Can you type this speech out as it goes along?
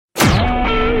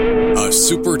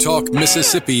SuperTalk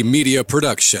Mississippi media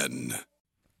production.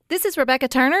 This is Rebecca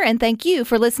Turner, and thank you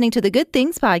for listening to the Good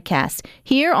Things Podcast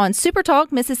here on SuperTalk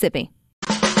Mississippi.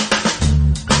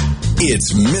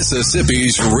 It's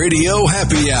Mississippi's Radio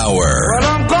Happy Hour. Well,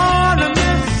 I'm going to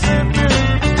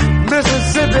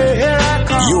Mississippi, here I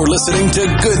come. You're listening to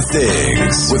Good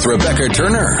Things with Rebecca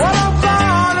Turner. Well, I'm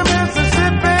going to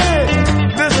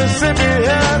Mississippi,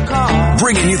 here I come.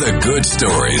 Bringing you the good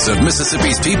stories of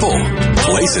Mississippi's people,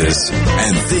 places,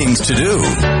 and things to do.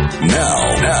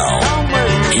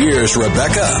 Now, here's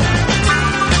Rebecca.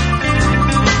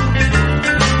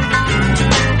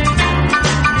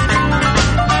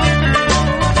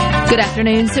 Good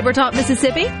afternoon, Super Talk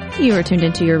Mississippi. You are tuned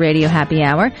into your Radio Happy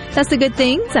Hour. That's the Good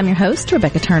Things. I'm your host,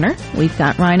 Rebecca Turner. We've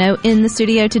got Rhino in the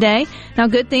studio today. Now,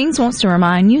 Good Things wants to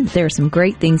remind you that there are some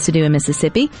great things to do in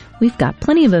Mississippi. We've got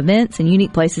plenty of events and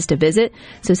unique places to visit.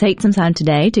 So take some time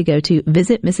today to go to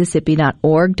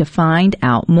visitmississippi.org to find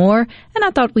out more. And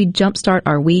I thought we'd jumpstart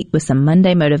our week with some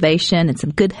Monday motivation and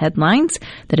some good headlines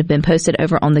that have been posted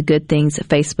over on the Good Things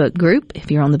Facebook group. If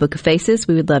you're on the Book of Faces,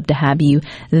 we would love to have you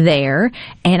there.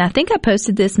 And I think I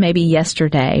posted this maybe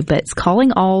yesterday, but it's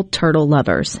calling all turtle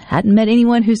lovers. Hadn't met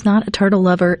anyone who's not a turtle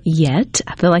lover yet.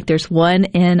 I feel like there's one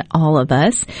in all of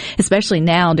us, especially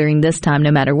now during this time,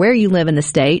 no matter where you live in the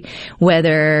state,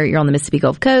 whether you're on the Mississippi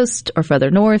Gulf Coast or further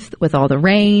north with all the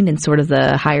rain and sort of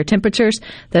the higher temperatures,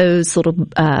 those little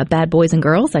bad boys and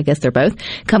girls, I guess they're both,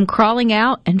 come crawling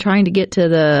out and trying to get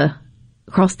to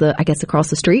across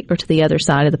the street or to the other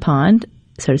side of the pond,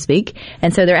 so to speak.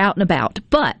 And so they're out and about.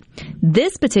 But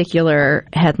this particular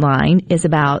headline is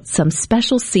about some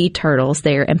special sea turtles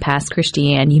there in Pass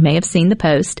Christian. You may have seen the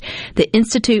post. The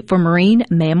Institute for Marine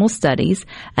Mammal Studies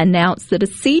announced that a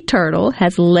sea turtle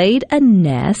has laid a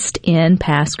nest in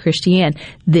Pass Christian.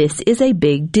 This is a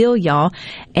big deal, y'all.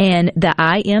 And the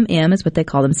IMM is what they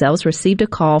call themselves, received a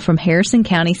call from Harrison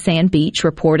County Sand Beach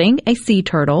reporting a sea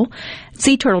turtle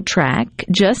track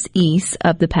just east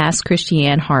of the Pass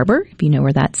Christian Harbor, if you know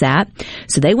where that's at.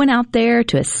 So they went out there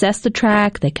to assess the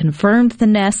track. They confirmed the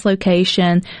nest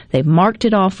location. They've marked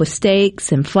it off with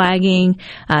stakes and flagging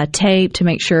tape to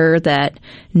make sure that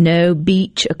no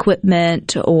beach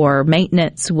equipment or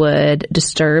maintenance would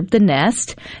disturb the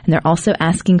nest. And they're also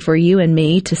asking for you and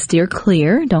me to steer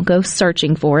clear. Don't go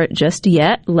searching for it just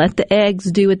yet. Let the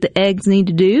eggs do what the eggs need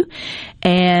to do.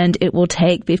 And it will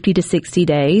take 50 to 60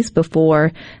 days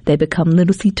before they become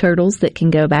little sea turtles that can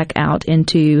go back out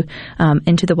into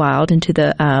the wild, into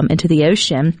the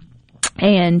ocean.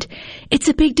 And it's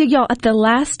a big deal, y'all. At the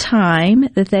last time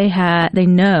that they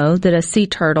know that a sea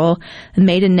turtle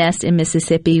made a nest in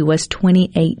Mississippi was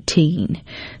 2018.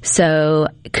 So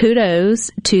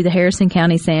kudos to the Harrison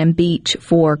County Sand Beach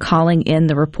for calling in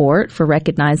the report, for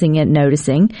recognizing it,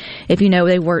 noticing. If you know,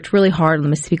 they worked really hard on the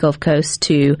Mississippi Gulf Coast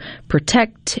to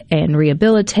protect and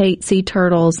rehabilitate sea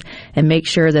turtles and make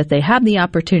sure that they have the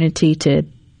opportunity to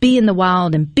be in the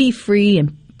wild and be free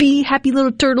and be happy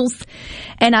little turtles.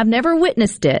 And I've never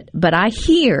witnessed it, but I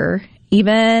hear,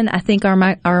 even I think our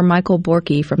Michael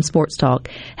Borky from Sports Talk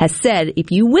has said,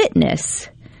 if you witness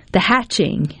the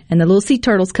hatching and the little sea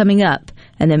turtles coming up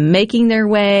and then making their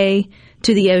way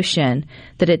to the ocean,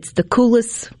 that it's the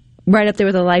coolest, right up there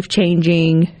with a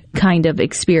life-changing kind of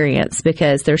experience,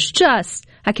 because there's just,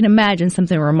 I can imagine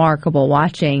something remarkable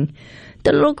watching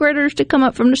the little critters to come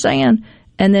up from the sand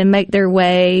and then make their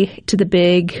way to the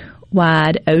big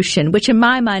wide ocean, which in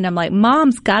my mind, I'm like,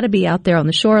 Mom's got to be out there on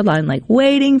the shoreline, like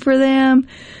waiting for them.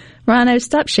 Rhino,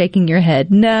 stop shaking your head.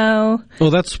 No.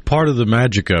 Well, that's part of the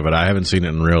magic of it. I haven't seen it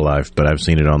in real life, but I've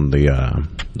seen it on the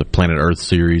Planet Earth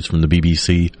series from the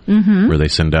BBC, where they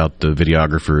send out the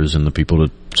videographers and the people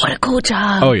to... What a cool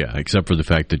job. Oh, yeah, except for the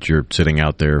fact that you're sitting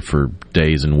out there for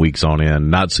days and weeks on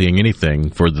end, not seeing anything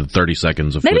for the 30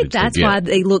 seconds of footage. Maybe that's why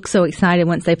they look so excited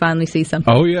once they finally see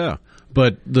something. Oh, yeah.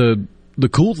 But the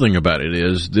cool thing about it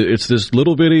is it's this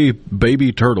little bitty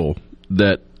baby turtle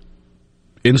that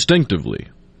instinctively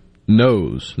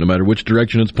knows, no matter which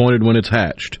direction it's pointed when it's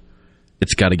hatched,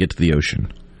 it's got to get to the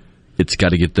ocean. It's got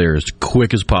to get there as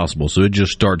quick as possible. So it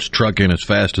just starts trucking as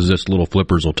fast as its little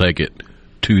flippers will take it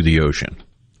to the ocean.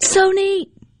 So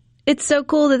neat. It's so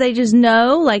cool that they just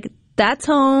know, like, that's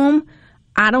home.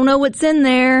 I don't know what's in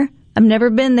there. I've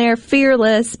never been there.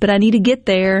 Fearless, but I need to get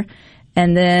there.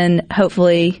 And then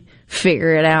hopefully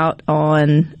figure it out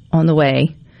on the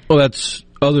way. Well, that's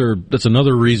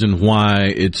another reason why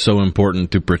it's so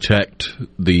important to protect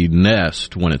the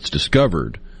nest when it's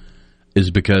discovered,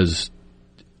 is because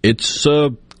it's a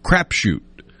crapshoot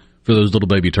for those little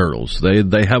baby turtles.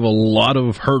 They have a lot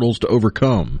of hurdles to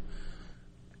overcome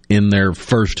in their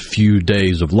first few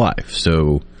days of life.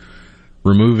 So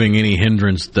removing any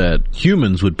hindrance that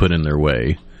humans would put in their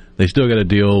way, they still got to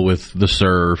deal with the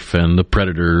surf and the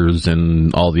predators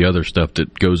and all the other stuff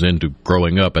that goes into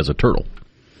growing up as a turtle.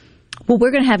 Well,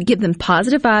 we're going to give them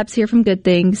positive vibes here from Good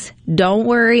Things. Don't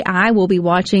worry, I will be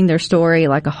watching their story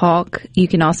like a hawk. You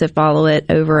can also follow it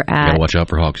over at... Gotta watch out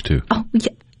for hawks, too. Oh,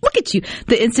 yeah. Look at you.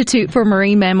 The Institute for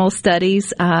Marine Mammal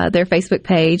Studies, their Facebook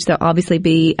page. They'll obviously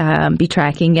be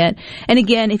tracking it. And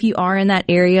again, if you are in that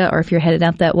area or if you're headed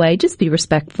out that way, just be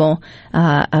respectful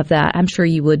of that. I'm sure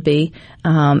you would be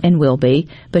and will be.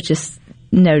 But just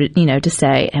note, to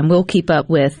say, and we'll keep up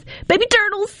with baby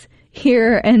turtles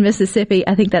here in Mississippi.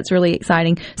 I think that's really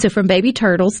exciting. So from baby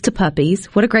turtles to puppies,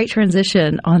 what a great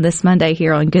transition on this Monday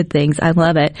here on Good Things. I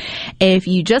love it. If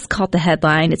you just caught the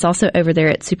headline, it's also over there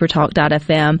at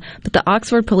supertalk.fm. But the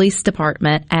Oxford Police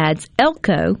Department adds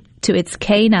Elko to its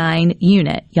K9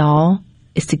 unit. Y'all,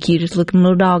 it's the cutest looking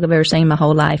little dog I've ever seen in my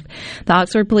whole life. The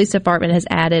Oxford Police Department has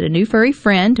added a new furry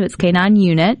friend to its K9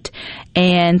 unit.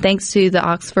 And thanks to the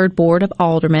Oxford Board of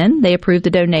Aldermen, they approved the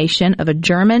donation of a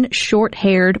German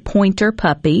short-haired pointer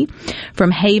puppy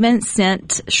from Haven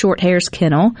Scent Short Hairs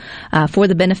Kennel for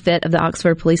the benefit of the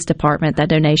Oxford Police Department. That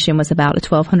donation was about a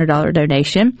 $1,200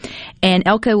 donation. And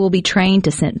Elko will be trained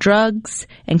to scent drugs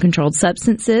and controlled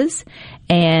substances.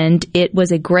 And it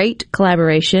was a great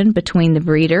collaboration between the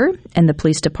breeder and the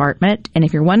police department. And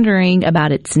if you're wondering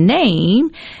about its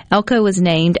name, Elko was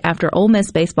named after Ole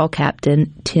Miss baseball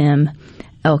captain Tim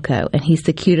Elko. And he's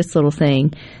the cutest little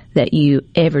thing that you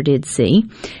ever did see.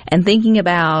 And thinking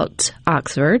about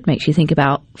Oxford makes you think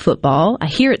about football. I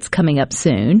hear it's coming up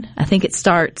soon. I think it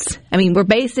starts, we're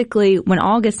basically, when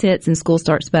August hits and school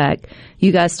starts back,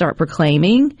 you guys start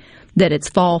proclaiming that it's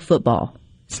fall football.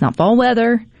 It's not fall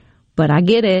weather, but I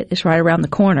get it. It's right around the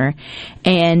corner.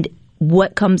 And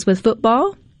what comes with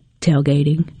football?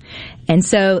 Tailgating. And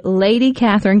so Lady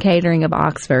Catherine Catering of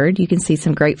Oxford, you can see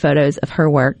some great photos of her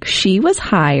work. She was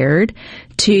hired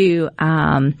to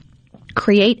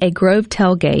create a Grove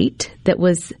tailgate that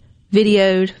was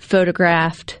videoed,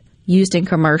 photographed, used in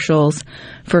commercials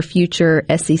for future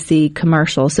SEC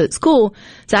commercials. So it's cool.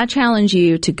 So I challenge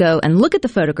you to go and look at the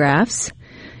photographs,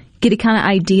 get a kind of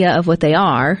idea of what they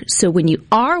are. So when you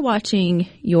are watching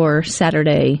your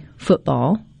Saturday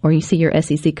football or you see your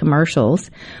SEC commercials,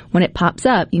 when it pops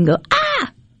up, you can go, look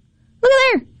at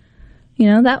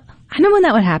there. I know when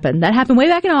that would happen. That happened way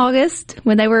back in August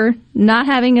when they were not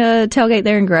having a tailgate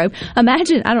there in Grove.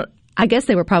 Imagine, I guess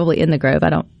they were probably in the Grove. I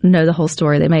don't know the whole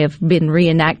story. They may have been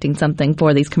reenacting something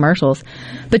for these commercials.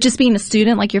 But just being a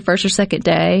student, like your first or second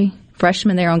day,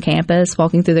 freshman there on campus,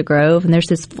 walking through the Grove, and there's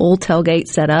this full tailgate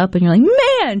set up, and you're like,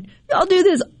 man, y'all do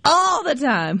this all the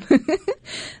time.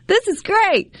 This is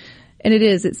great. And it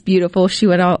is. It's beautiful. She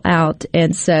went all out.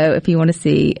 And so if you want to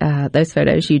see those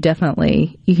photos, you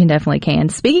can definitely.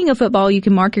 Speaking of football, you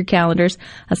can mark your calendars.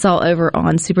 I saw over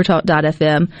on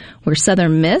supertalk.fm where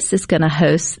Southern Miss is going to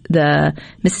host the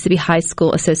Mississippi High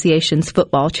School Association's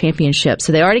football championship.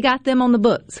 So they already got them on the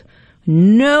books.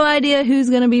 No idea who's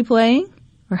going to be playing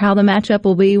or how the matchup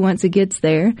will be once it gets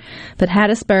there. But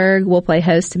Hattiesburg will play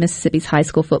host to Mississippi's high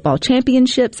school football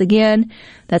championships again.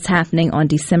 That's happening on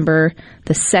December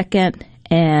the 2nd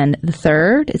and the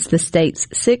 3rd. It's the state's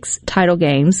 6 title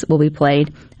games will be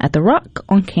played at the Rock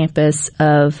on campus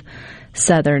of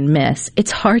Southern Miss.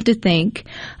 It's hard to think,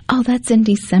 that's in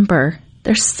December.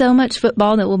 There's so much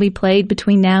football that will be played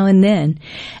between now and then.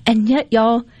 And yet,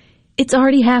 y'all, it's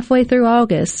already halfway through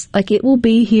August. It will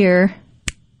be here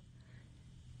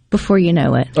before you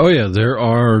know it. Oh, yeah. There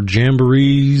are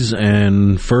jamborees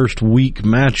and first week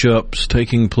matchups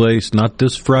taking place not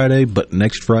this Friday, but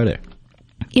next Friday.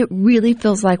 It really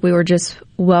feels like we were just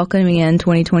welcoming in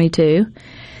 2022.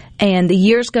 And the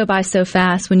years go by so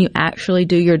fast when you actually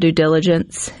do your due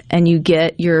diligence and you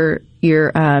get your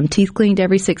teeth cleaned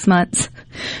every 6 months.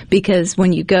 Because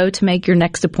when you go to make your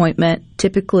next appointment,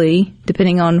 typically,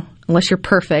 depending on, unless you're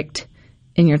perfect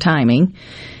in your timing,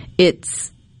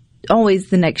 it's always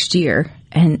the next year.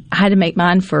 And I had to make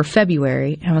mine for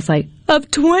February. And I was like, of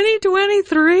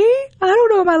 2023? I don't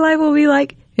know what my life will be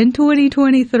like in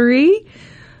 2023.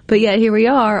 But yet here we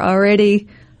are already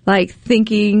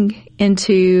thinking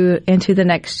into the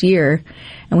next year.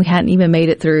 And we hadn't even made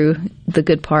it through the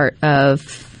good part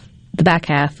of the back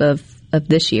half of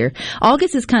this year.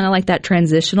 August is kind of like that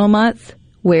transitional month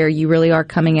where you really are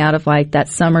coming out of that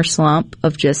summer slump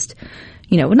of just,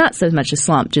 not so much a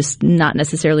slump, just not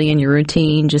necessarily in your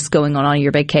routine, just going on all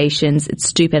your vacations. It's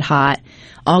stupid hot.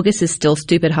 August is still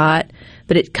stupid hot,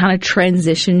 but it kind of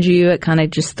transitions you. It kind of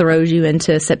just throws you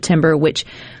into September, which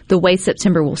the way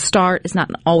September will start is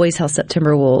not always how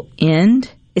September will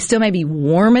end. it still may be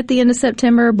warm at the end of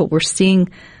September, but we're seeing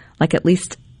like at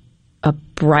least a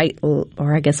bright, or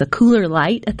I guess a cooler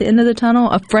light at the end of the tunnel,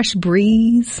 a fresh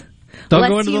breeze. Don't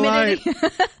go into the light.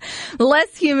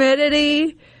 Less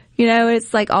humidity. You know,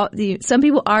 it's like some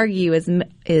people argue is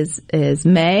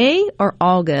May or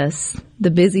August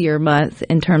the busier month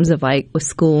in terms of like with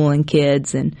school and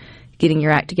kids and getting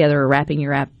your act together or wrapping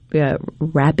your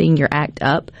act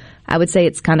up. I would say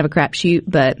it's kind of a crapshoot,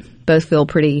 but both feel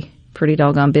pretty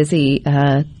doggone busy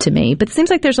to me. But it seems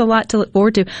like there's a lot to look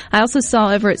forward to. I also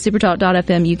saw over at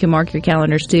supertalk.fm, you can mark your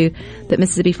calendars too, that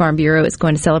Mississippi Farm Bureau is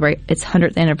going to celebrate its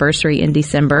 100th anniversary in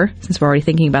December, since we're already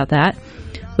thinking about that,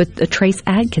 with the Trace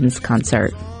Adkins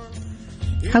concert.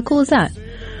 How cool is that?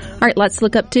 All right, lots to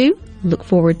look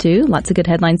forward to, lots of good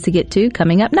headlines to get to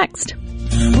coming up next.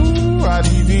 Ooh,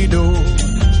 I-D-V-Do.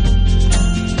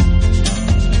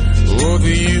 Oh, the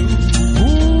you.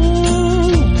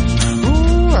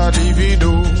 Ooh,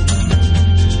 I-D-V-Do.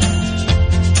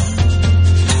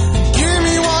 Give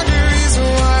me one good reason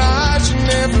why I should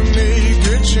never make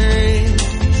a change.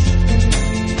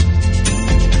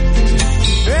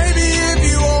 Baby,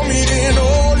 if you want me, then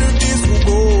all of this will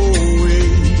go away.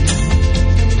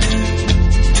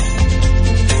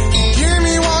 Give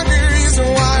me one good reason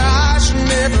why I should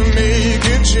never make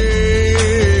a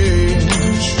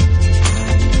change.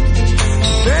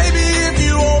 Baby, if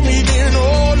you want me, then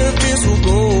all of this will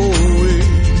go away.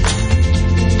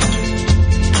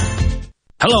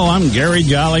 Hello, I'm Gary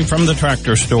Jolly from the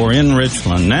Tractor Store in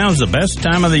Richland. Now's the best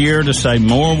time of the year to save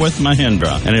more with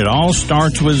Mahindra, and it all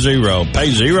starts with zero.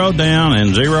 Pay zero down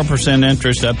and 0%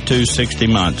 interest up to 60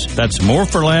 months. That's more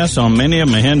for less on many of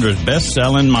Mahindra's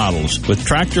best-selling models, with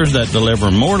tractors that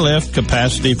deliver more lift,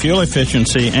 capacity, fuel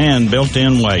efficiency, and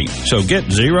built-in weight. So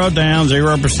get zero down,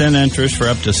 0% interest for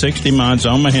up to 60 months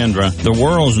on Mahindra, the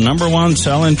world's #1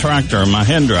 selling tractor,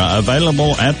 Mahindra,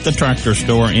 available at the Tractor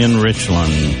Store in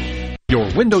Richland. Your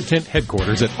window tint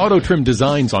headquarters at Auto Trim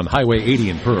Designs on Highway 80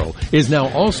 in Pearl is now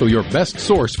also your best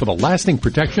source for the lasting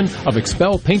protection of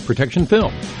Expel paint protection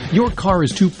film. Your car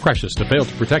is too precious to fail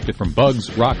to protect it from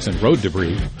bugs, rocks, and road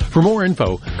debris. For more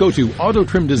info, go to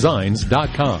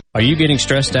autotrimdesigns.com. Are you getting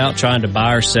stressed out trying to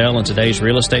buy or sell in today's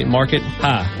real estate market?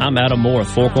 Hi, I'm Adam Moore of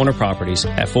Four Corner Properties.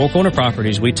 At Four Corner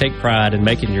Properties, we take pride in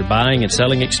making your buying and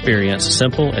selling experience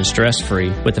simple and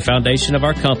stress-free, with the foundation of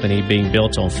our company being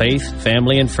built on faith,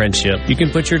 family, and friendship. You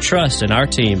can put your trust in our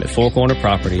team at Four Corner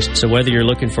Properties. So whether you're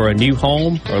looking for a new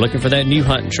home or looking for that new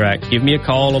hunting track, give me a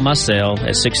call on my cell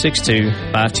at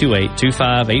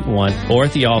 662-528-2581 or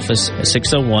at the office at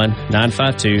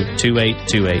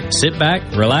 601-952-2828. Sit back,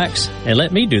 relax, and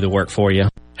let me do the work for you.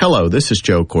 Hello, this is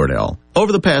Joe Cordell.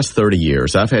 Over the past 30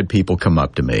 years, I've had people come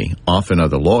up to me, often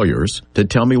other lawyers, to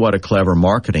tell me what a clever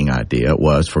marketing idea it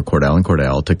was for Cordell &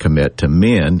 Cordell to commit to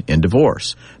men in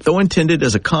divorce. Though intended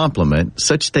as a compliment,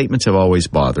 such statements have always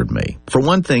bothered me. For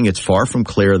one thing, it's far from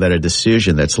clear that a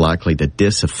decision that's likely to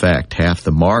disaffect half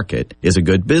the market is a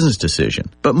good business decision.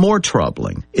 But more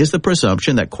troubling is the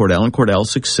presumption that Cordell &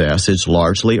 Cordell's success is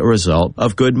largely a result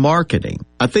of good marketing.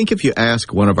 I think if you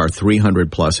ask one of our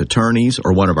 300-plus attorneys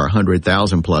or one of our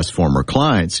 100,000-plus former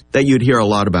clients, that you'd hear a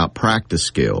lot about practice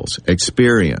skills,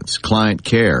 experience, client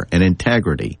care, and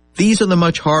integrity. These are the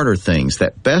much harder things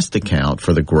that best account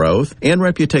for the growth and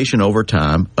reputation over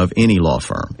time of any law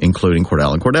firm, including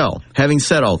Cordell & Cordell. Having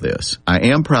said all this, I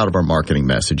am proud of our marketing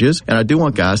messages, and I do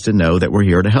want guys to know that we're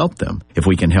here to help them. If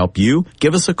we can help you,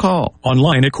 give us a call.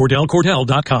 Online at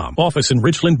CordellCordell.com. Office in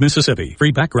Richland, Mississippi.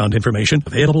 Free background information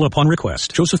available upon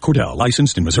request. Joseph Cordell,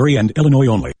 licensed in Missouri and Illinois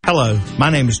only. Hello, my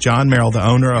name is John Merrill, the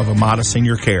owner of Amada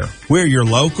Senior Care. We're your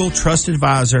local trusted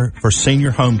advisor for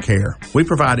senior home care. We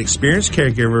provide experienced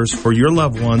caregivers for your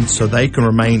loved ones so they can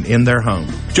remain in their home.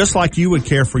 Just like you would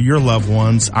care for your loved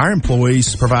ones, our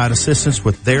employees provide assistance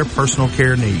with their personal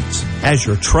care needs. As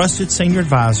your trusted senior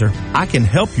advisor, I can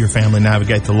help your family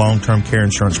navigate the long-term care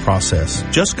insurance process.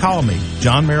 Just call me,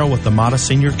 John Merrill with Amada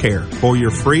Senior Care, for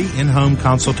your free in-home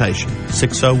consultation.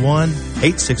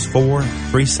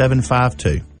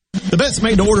 601-864-3752. The best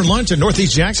made-to-order lunch in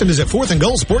Northeast Jackson is at 4th and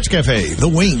Gold Sports Cafe. The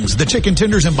wings, the chicken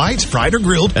tenders and bites, fried or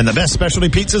grilled, and the best specialty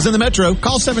pizzas in the metro.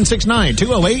 Call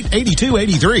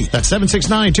 769-208-8283. That's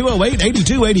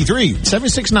 769-208-8283.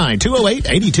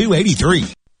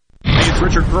 769-208-8283. Hey, it's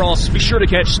Richard Cross. Be sure to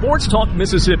catch Sports Talk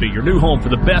Mississippi, your new home for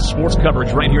the best sports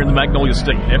coverage right here in the Magnolia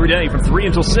State. Every day from 3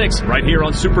 until 6, right here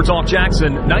on Super Talk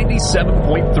Jackson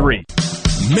 97.3.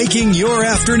 Making your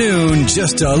afternoon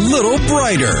just a little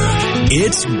brighter.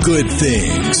 It's Good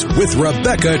Things with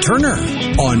Rebecca Turner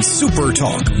on Super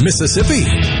Talk Mississippi.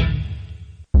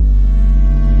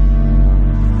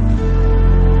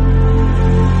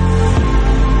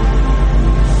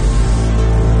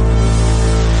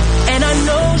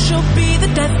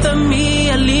 death of me,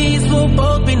 at least we'll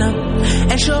both be numb.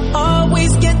 And she'll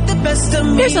always get the best of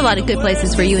me. There's a lot of good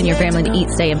places for you and your family to eat,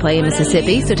 stay, and play in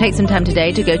Mississippi. So take some time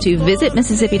today to go to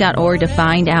visitmississippi.org to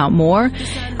find out more.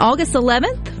 August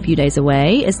 11th, a few days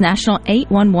away, is National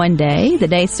 811 Day. The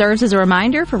day serves as a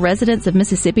reminder for residents of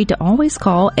Mississippi to always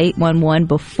call 811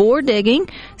 before digging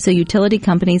so utility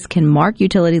companies can mark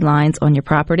utility lines on your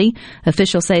property.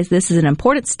 Officials say this is an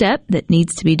important step that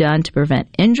needs to be done to prevent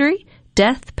injury,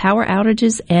 death, power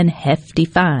outages, and hefty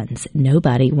fines.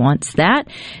 Nobody wants that.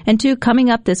 And two, coming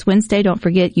up this Wednesday, don't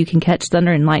forget you can catch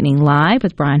Thunder and Lightning live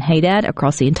with Brian Haydad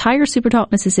across the entire SuperTalk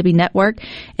Mississippi network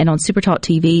and on SuperTalk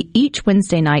TV each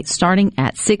Wednesday night starting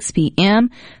at 6 p.m.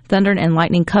 Thunder and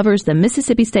Lightning covers the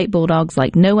Mississippi State Bulldogs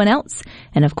like no one else.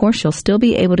 And of course, you'll still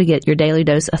be able to get your daily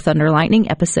dose of Thunder and Lightning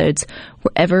episodes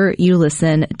wherever you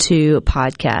listen to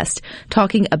podcasts.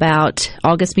 Talking about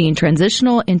August being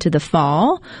transitional into the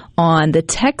fall, on the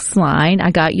text line,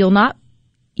 I got, you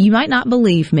might not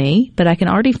believe me, but I can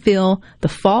already feel the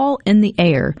fall in the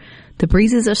air. The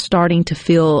breezes are starting to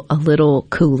feel a little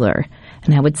cooler.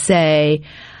 And I would say,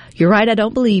 you're right, I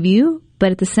don't believe you,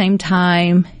 but at the same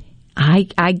time,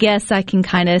 I guess I can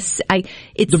kind of,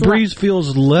 the breeze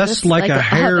feels less like a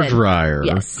hairdryer,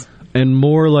 yes, and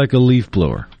more like a leaf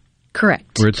blower.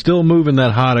 Correct. Where it's still moving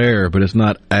that hot air, but it's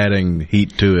not adding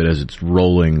heat to it as it's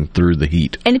rolling through the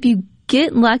heat. And if you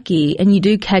get lucky and you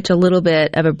do catch a little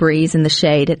bit of a breeze in the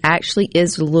shade, it actually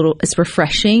is it's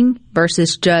refreshing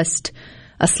versus just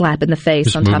a slap in the face.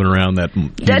 Just on moving top around that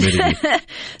humidity.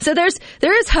 So there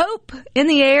is hope in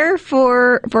the air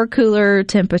for cooler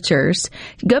temperatures.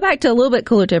 Go back to a little bit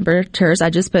cooler temperatures.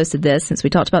 I just posted this since we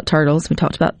talked about turtles, we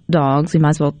talked about dogs, we might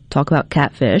as well talk about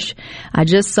catfish. I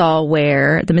just saw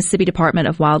where the Mississippi Department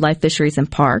of Wildlife, Fisheries, and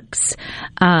Parks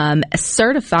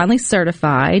finally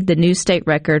certified the new state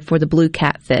record for the blue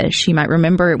catfish. You might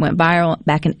remember it went viral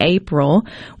back in April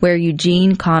where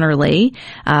Eugene Connerly,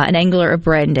 an angler of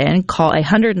Brandon, caught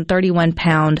a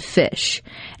 131-pound fish.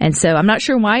 And so I'm not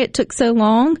sure why it took so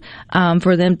long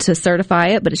for them to certify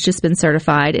it, but it's just been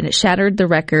certified, and it shattered the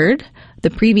record, the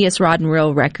previous rod and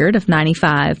reel record of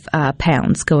 95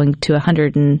 pounds going to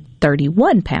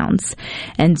 131 pounds.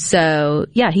 And so,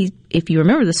 yeah, if you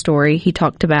remember the story, he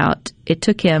talked about it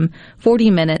took him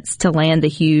 40 minutes to land the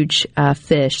huge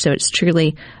fish. So it's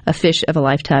truly a fish of a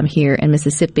lifetime here in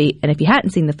Mississippi. And if you hadn't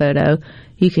seen the photo,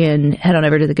 you can head on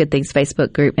over to the Good Things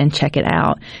Facebook group and check it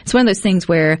out. It's one of those things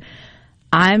where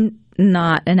I'm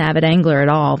not an avid angler at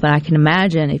all, but I can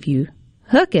imagine if you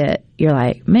hook it, you're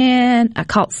like, man, I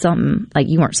caught something like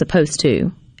you weren't supposed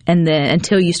to. And then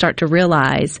until you start to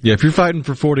realize. Yeah, if you're fighting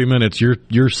for 40 minutes,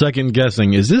 you're second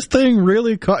guessing, is this thing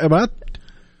really caught?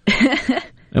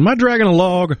 Am I dragging a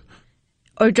log?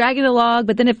 Or dragging a log,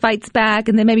 but then it fights back,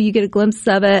 and then maybe you get a glimpse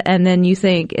of it, and then you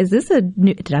think, is this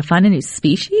did I find a new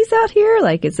species out here?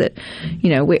 Like, is it,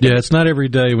 Yeah, it's not every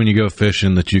day when you go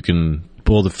fishing that you can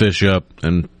pull the fish up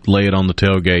and lay it on the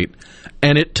tailgate,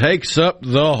 and it takes up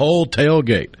the whole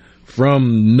tailgate.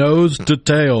 From nose to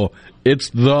tail, it's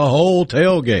the whole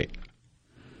tailgate.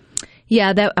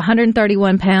 Yeah, that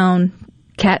 131-pound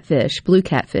catfish, blue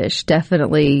catfish,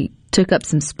 definitely took up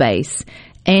some space.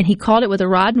 And he caught it with a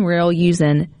rod and reel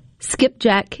using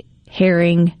skipjack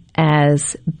herring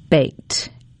as bait.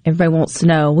 Everybody wants to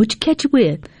know, what'd you catch it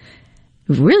with?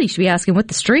 You really should be asking what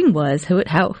the string was.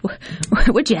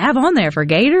 What'd you have on there for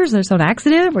gators? There's an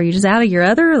accident? Were you just out of your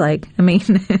other?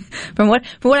 From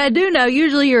what I do know,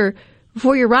 usually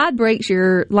before your rod breaks,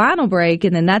 your line will break,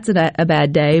 and then that's a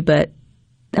bad day. But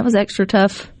that was extra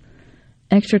tough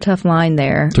line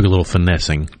there. Took a little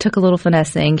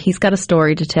finessing. He's got a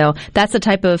story to tell. That's the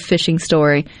type of fishing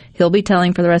story he'll be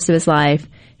telling for the rest of his life.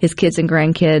 His kids and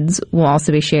grandkids will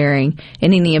also be sharing,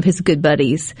 and any of his good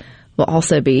buddies will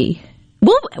also be.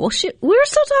 Well, shit, we're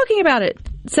still talking about it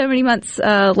so many months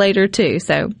later, too.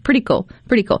 So pretty cool.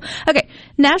 Okay,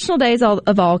 National Days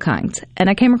of all kinds. And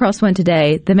I came across one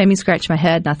today that made me scratch my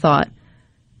head, and I thought,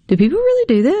 do people really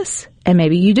do this? And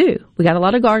maybe you do. We got a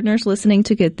lot of gardeners listening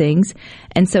to Good Things.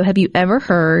 And so have you ever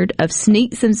heard of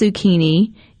sneak some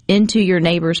zucchini into your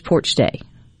neighbor's porch day?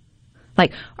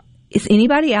 Like, is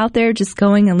anybody out there just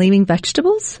going and leaving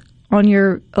vegetables on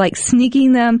your,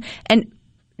 sneaking them? And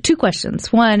two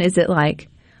questions. One, is it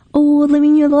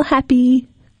leaving you a little happy,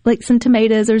 like some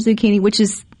tomatoes or zucchini, which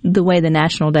is the way the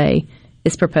National Day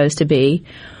is proposed to be?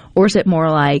 Or is it more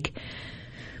like,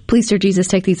 please, dear Jesus,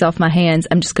 take these off my hands.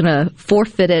 I'm just going to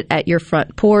forfeit it at your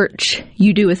front porch.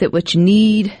 You do with it what you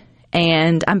need,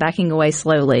 and I'm backing away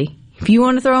slowly. If you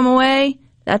want to throw them away,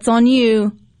 that's on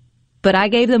you. But I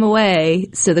gave them away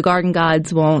so the garden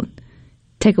gods won't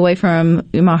take away from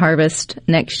my harvest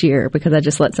next year because I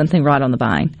just let something rot on the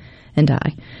vine and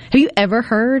die. Have you ever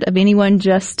heard of anyone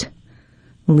just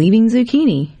leaving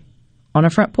zucchini on a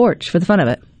front porch for the fun of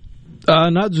it?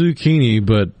 Not zucchini,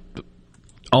 but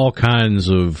all kinds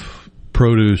of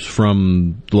produce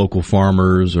from local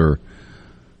farmers or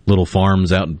little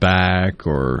farms out and back,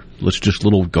 or just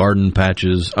little garden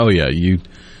patches. Oh yeah, you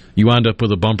wind up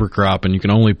with a bumper crop, and you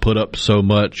can only put up so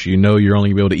much. You know you're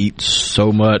only going to be able to eat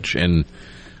so much, and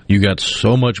you got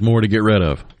so much more to get rid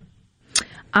of.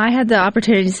 I had the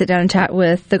opportunity to sit down and chat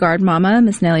with the garden mama,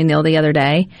 Miss Nellie Neal, the other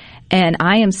day, and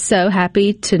I am so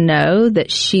happy to know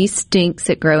that she stinks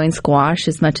at growing squash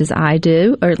as much as I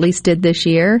do, or at least did this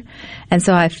year. And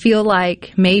so I feel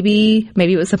like maybe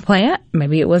it was a plant,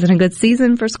 maybe it wasn't a good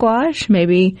season for squash,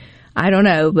 maybe, I don't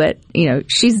know, but,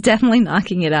 she's definitely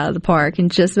knocking it out of the park in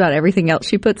just about everything else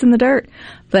she puts in the dirt.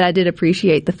 But I did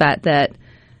appreciate the fact that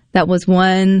was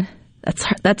one,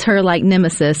 that's her like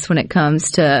nemesis when it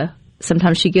comes to,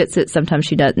 sometimes she gets it, sometimes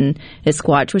she doesn't, is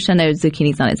squash, which I know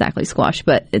zucchini's not exactly squash,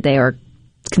 but they are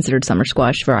considered summer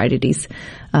squash varieties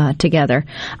together.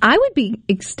 I would be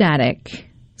ecstatic,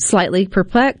 slightly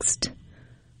perplexed,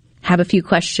 have a few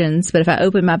questions, but if I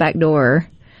opened my back door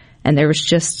and there was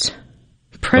just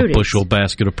produce. A bushel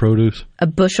basket of produce? A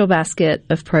bushel basket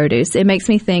of produce. It makes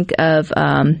me think of,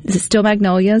 is it still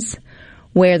Magnolias,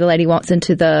 where the lady walks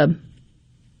into the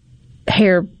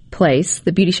hair place,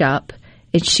 the beauty shop,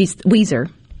 and she's Weezer.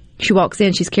 She walks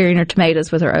in, she's carrying her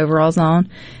tomatoes with her overalls on,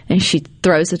 and she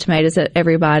throws the tomatoes at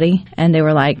everybody. And they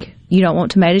were like, "You don't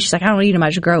want tomatoes?" She's like, "I don't eat them, I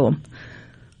just grow them."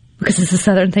 Because it's a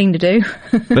Southern thing to do.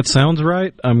 That sounds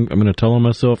right. I'm going to tell on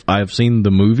myself. I've seen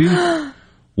the movie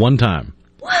one time.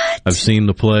 What? I've seen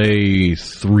the play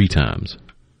 3 times.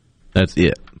 That's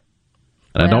it.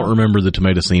 And I don't remember the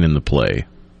tomato scene in the play,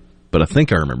 but I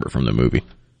think I remember it from the movie.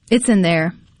 It's in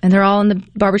there, and they're all in the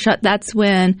barbershop. That's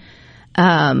when...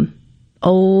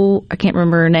 I can't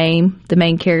remember her name, the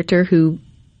main character who,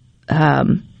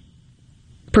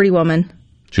 Pretty Woman.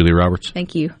 Julia Roberts.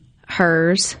 Thank you.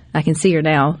 Hers. I can see her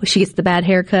now. She gets the bad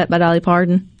haircut by Dolly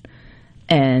Parton.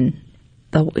 And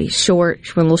the short,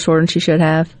 she went a little shorter than she should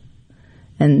have.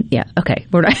 And yeah, okay.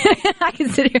 We're not, I can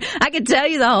sit here. I can tell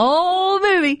you the whole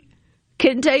movie.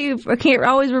 Couldn't tell you. I can't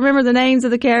always remember the names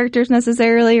of the characters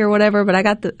necessarily or whatever, but I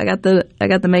got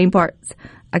the main parts.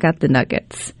 I got the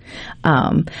nuggets.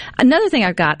 Another thing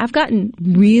I've gotten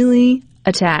really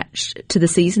attached to the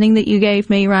seasoning that you gave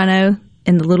me, Rhino,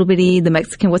 in the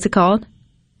Mexican, what's it called?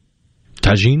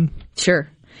 Tajin? Sure.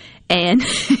 And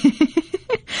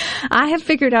I have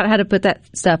figured out how to put that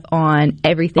stuff on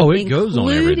everything. Oh, it goes on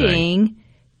everything. Including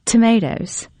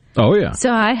tomatoes. Oh, yeah.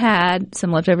 So I had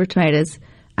some leftover tomatoes.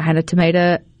 I had a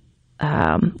tomato,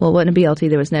 it wasn't a BLT.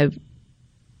 There was no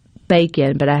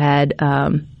bacon, but I had...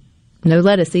 no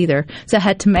lettuce either. So I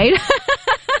had tomato.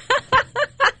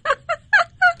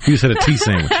 You just had a tea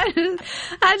sandwich.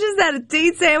 I just had a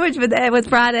tea sandwich with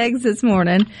fried eggs this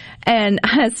morning. And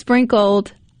I sprinkle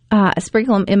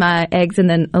them in my eggs and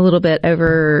then a little bit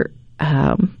over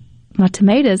my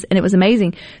tomatoes. And it was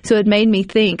amazing. So it made me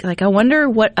think, I wonder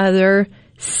what other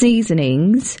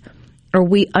seasonings are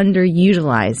we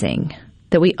underutilizing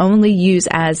that we only use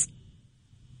as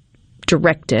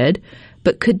directed,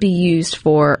 but could be used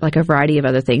for a variety of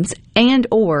other things. And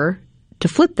or, to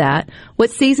flip that,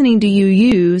 what seasoning do you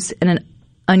use in an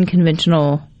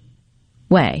unconventional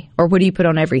way? Or what do you put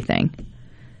on everything?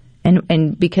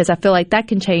 And because I feel like that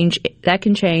can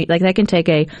take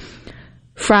a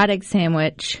fried egg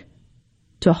sandwich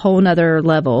to a whole nother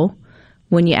level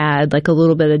when you add a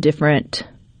little bit of different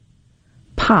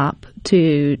pop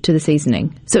to the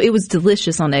seasoning. So it was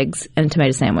delicious on eggs and a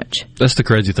tomato sandwich. That's the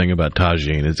crazy thing about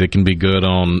Tajin is it can be good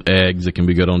on eggs, it can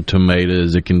be good on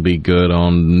tomatoes, it can be good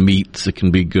on meats, it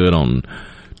can be good on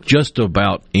just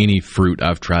about any fruit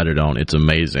I've tried it on. It's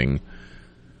amazing.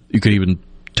 You could even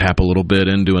tap a little bit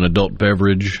into an adult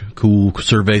beverage, cool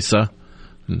cerveza,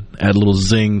 and add a little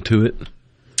zing to it.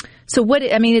 So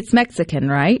it's Mexican,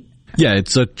 right? Yeah,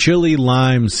 it's a chili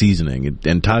lime seasoning,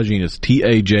 and Tajin is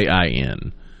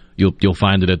Tajin. You'll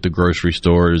find it at the grocery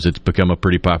stores. It's become a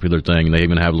pretty popular thing. They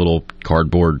even have little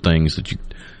cardboard things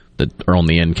that are on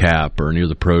the end cap or near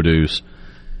the produce.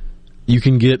 You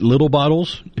can get little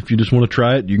bottles if you just want to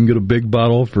try it. You can get a big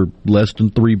bottle for less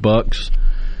than $3,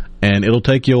 and it'll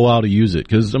take you a while to use it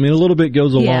because a little bit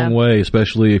goes a long way,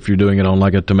 especially if you're doing it on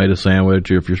a tomato sandwich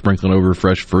or if you're sprinkling over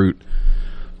fresh fruit.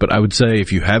 But I would say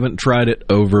if you haven't tried it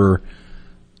over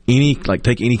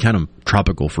take any kind of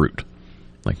tropical fruit,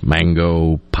 like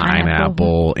mango,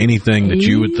 pineapple, anything that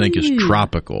you would think is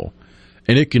tropical.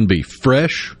 And it can be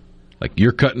fresh Like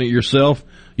you're cutting it yourself,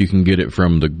 you can get it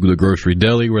from the grocery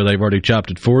deli where they've already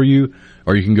chopped it for you,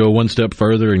 or you can go one step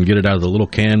further and get it out of the little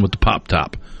can with the pop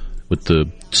top with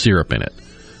the syrup in it.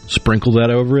 Sprinkle that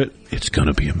over it. It's going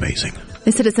to be amazing.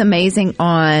 They said it's amazing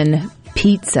on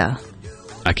pizza.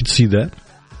 I could see that.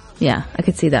 Yeah, I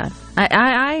could see that.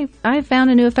 I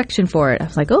found a new affection for it. I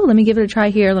was like, oh, let me give it a try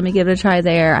here. Let me give it a try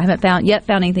there. I haven't found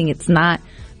anything it's not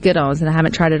good on, and I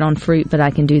haven't tried it on fruit, but I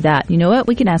can do that. You know what?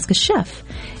 We can ask a chef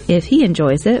if he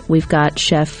enjoys it. We've got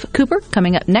Chef Cooper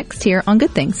coming up next here on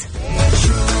Good Things.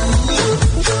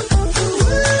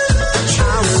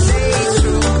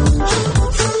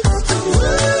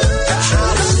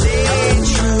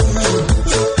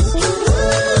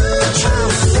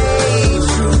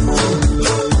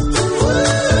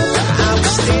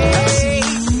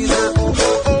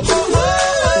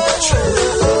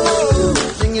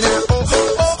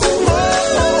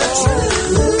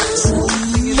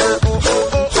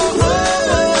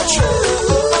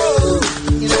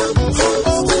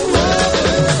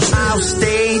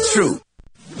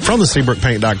 From the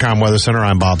SeabrookPaint.com Weather Center,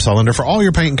 I'm Bob Sullender. For all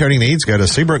your paint and coating needs, go to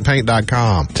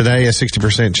SeabrookPaint.com. Today, a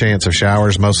 60% chance of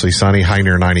showers, mostly sunny, high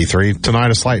near 93.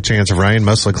 Tonight, a slight chance of rain,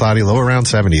 mostly cloudy, low around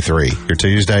 73. Your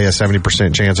Tuesday, a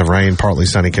 70% chance of rain, partly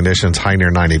sunny conditions, high near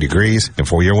 90 degrees. And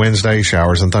for your Wednesday,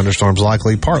 showers and thunderstorms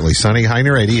likely, partly sunny, high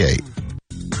near 88.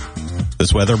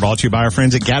 This weather brought to you by our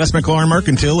friends at Gaddis McLaurin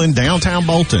Mercantile in downtown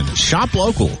Bolton. Shop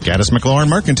local. Gaddis McLaurin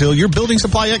Mercantile, your building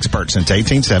supply expert since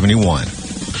 1871.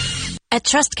 At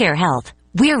TrustCare Health,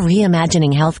 we're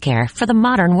reimagining healthcare for the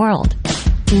modern world.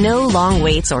 No long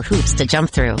waits or hoops to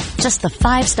jump through. Just the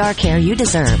 5-star care you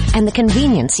deserve and the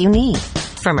convenience you need.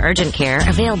 From urgent care,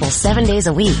 available 7 days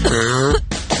a week,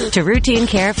 to routine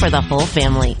care for the whole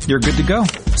family. You're good to go.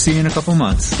 See you in a couple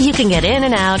months. You can get in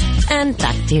and out and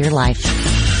back to your life.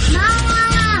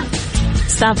 Mama!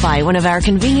 Stop by one of our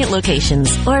convenient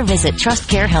locations or visit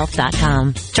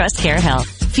TrustCareHealth.com. TrustCare Health.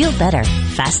 Feel better,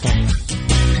 faster.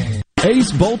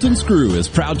 Ace Bolt & Screw is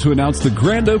proud to announce the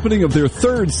grand opening of their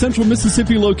third Central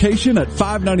Mississippi location at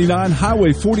 599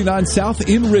 Highway 49 South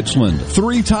in Richland.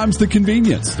 3 times the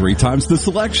convenience, 3 times the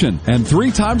selection, and 3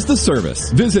 times the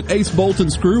service. Visit Ace Bolt &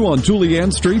 Screw on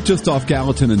Julianne Street just off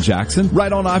Gallatin and Jackson,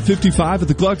 right on I-55 at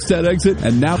the Gluckstadt exit,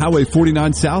 and now Highway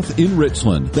 49 South in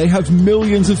Richland. They have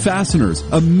millions of fasteners,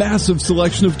 a massive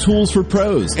selection of tools for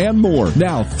pros, and more.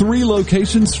 Now 3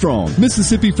 locations strong.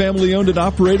 Mississippi family owned and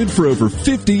operated for over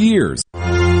 50 years.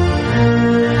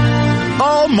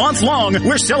 All month long,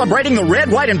 we're celebrating the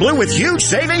red, white, and blue with huge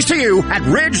savings to you at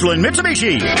Ridgeland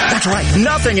Mitsubishi. That's right.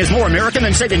 Nothing is more American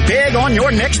than saving big on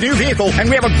your next new vehicle, and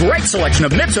we have a great selection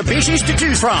of Mitsubishis to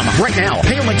choose from. Right now,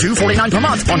 pay only $249 per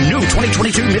month on new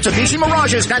 2022 Mitsubishi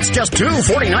Mirages. That's just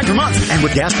 $249 per month. And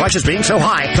with gas prices being so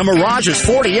high, the Mirage's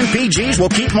 40 MPGs will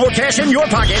keep more cash in your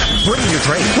pocket. Bring your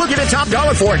trade. We'll give you top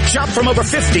dollar for it. Shop from over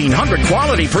 1,500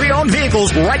 quality pre-owned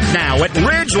vehicles right now at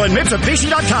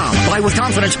RidgelandMitsubishi.com. Buy with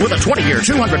confidence with a 20-year,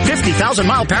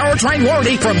 250,000-mile powertrain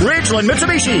warranty from Ridgeland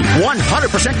Mitsubishi.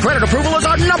 100% credit approval is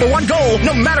our #1 goal,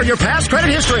 no matter your past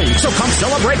credit history. So come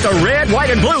celebrate the red, white,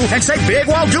 and blue and save big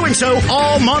while doing so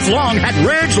all month long at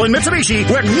Ridgeland Mitsubishi,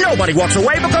 where nobody walks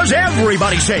away because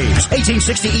everybody saves.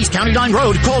 1860 East County Line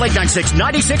Road. Call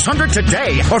 896-9600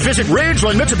 today or visit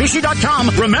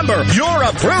RidgelandMitsubishi.com. Remember, you're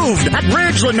approved at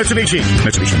Ridgeland Mitsubishi.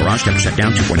 Mitsubishi Mirage, 10%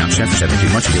 down, 2.9% for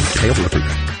 72 months. You'll pay for approved.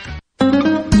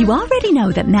 You already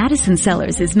know that Madison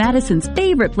Cellars is Madison's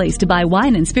favorite place to buy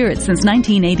wine and spirits since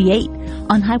 1988.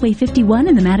 On Highway 51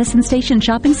 in the Madison Station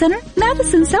Shopping Center,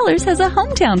 Madison Cellars has a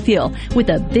hometown feel with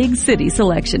a big city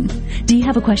selection. Do you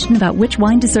have a question about which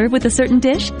wine to serve with a certain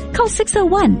dish? Call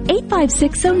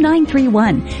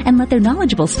 601-856-0931 and let their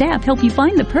knowledgeable staff help you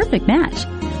find the perfect match.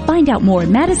 Find out more at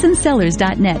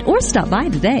MadisonCellars.net or stop by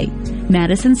today.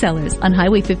 Madison Cellars on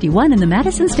Highway 51 in the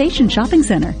Madison Station Shopping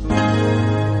Center.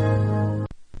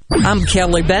 I'm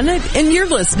Kelly Bennett, and you're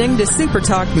listening to Super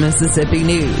Talk Mississippi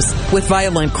News. With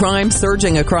violent crime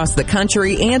surging across the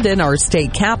country and in our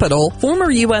state capital, former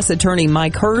U.S. Attorney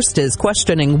Mike Hurst is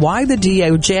questioning why the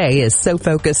DOJ is so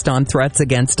focused on threats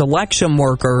against election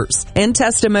workers. In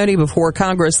testimony before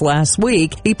Congress last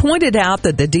week, he pointed out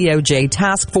that the DOJ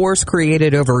task force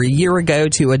created over a year ago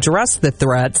to address the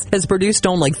threats has produced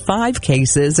only 5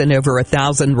 cases and over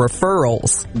 1,000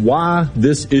 referrals. Why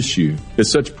this issue is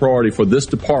such a priority for this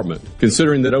department,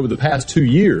 considering that over the past 2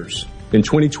 years, in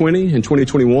 2020 and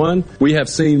 2021, we have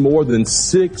seen more than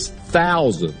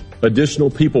 6,000 additional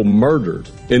people murdered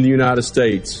in the United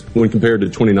States when compared to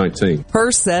 2019.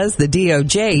 Hurst says the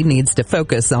DOJ needs to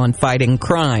focus on fighting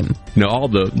crime. You know, all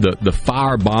the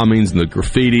fire bombings and the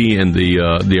graffiti and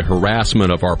the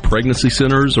harassment of our pregnancy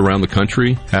centers around the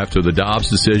country after the Dobbs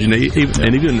decision,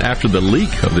 and even after the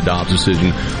leak of the Dobbs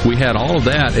decision, we had all of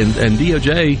that, and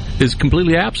DOJ is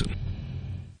completely absent.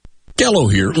 Gallo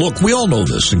here. Look, we all know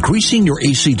this. Increasing your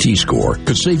ACT score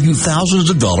could save you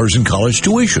thousands of dollars in college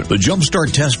tuition. The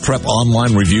Jumpstart Test Prep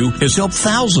online review has helped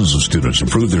thousands of students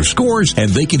improve their scores,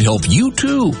 and they can help you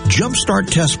too.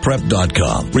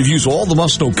 JumpstartTestPrep.com reviews all the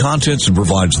must-know contents and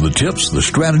provides the tips, the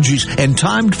strategies, and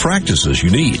timed practices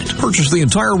you need. Purchase the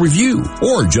entire review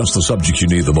or just the subjects you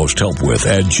need the most help with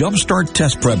at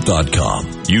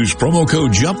JumpstartTestPrep.com. Use promo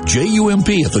code JUMP,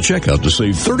 J-U-M-P at the checkout to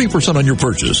save 30% on your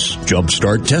purchase.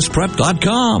 JumpstartTestPrep.com.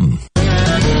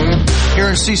 Here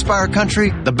in C Spire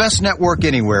country, the best network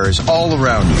anywhere is all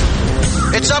around you.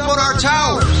 It's up on our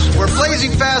towers, where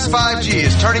blazing fast 5G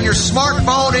is turning your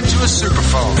smartphone into a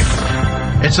superphone.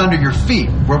 It's under your feet,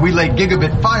 where we lay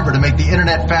gigabit fiber to make the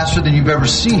internet faster than you've ever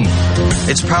seen.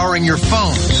 It's powering your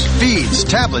phones, feeds,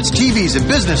 tablets, TVs, and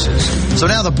businesses. So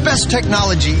now the best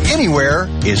technology anywhere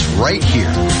is right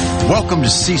here. Welcome to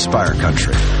C Spire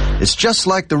country. It's just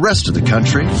like the rest of the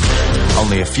country,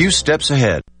 only a few steps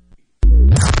ahead.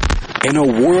 In a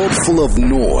world full of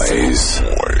noise,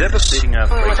 Devastating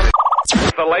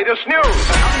the latest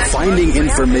news. Finding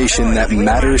information that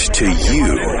matters to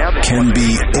you can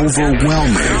be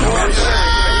overwhelming.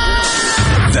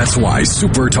 That's why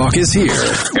Super Talk is here.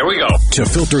 Here we go. To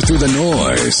filter through the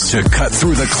noise, to cut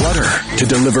through the clutter, to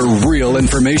deliver real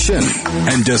information,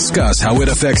 and discuss how it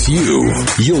affects you.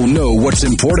 You'll know what's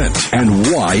important and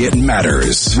why it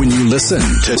matters when you listen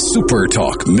to Super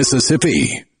Talk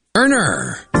Mississippi.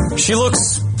 Turner. She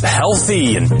looks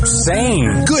healthy and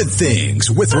sane. Good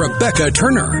Things with Rebecca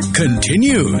Turner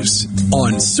continues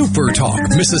on Super Talk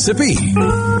Mississippi.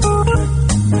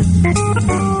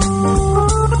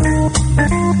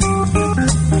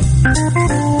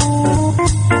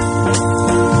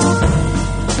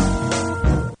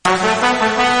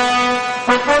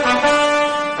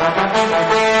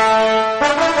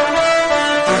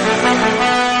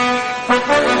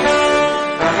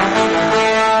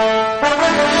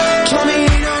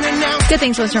 Good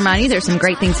Things wants to remind you there's some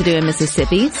great things to do in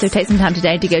Mississippi, so take some time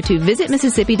today to go to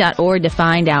visitmississippi.org to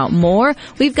find out more.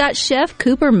 We've got Chef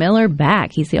Cooper Miller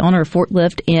back. He's the owner of Fort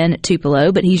Lift in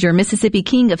Tupelo, but he's your Mississippi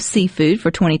King of Seafood for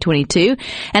 2022.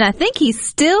 And I think he's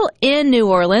still in New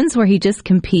Orleans, where he just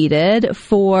competed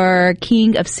for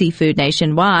King of Seafood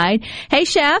nationwide. Hey,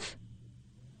 Chef.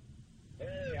 Hey,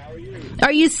 how are you?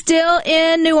 Are you still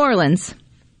in New Orleans?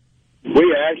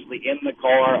 We are actually in the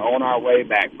car on our way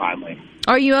back finally.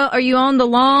 Are you on the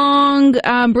long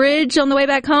bridge on the way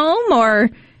back home, or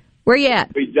where you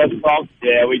at? We just crossed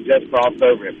over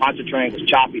it. Pontchartrain was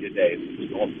choppy today.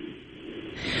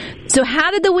 So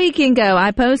how did the weekend go? I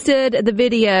posted the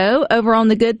video over on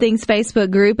the Good Things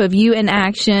Facebook group of you in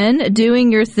action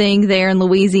doing your thing there in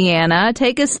Louisiana.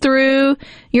 Take us through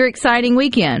your exciting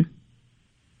weekend.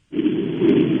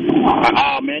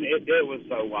 Oh, man, it was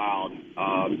so wild.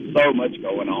 So much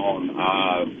going on.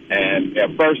 And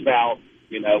first out,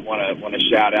 want to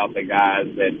shout out the guys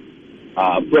that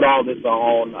put all this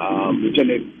on.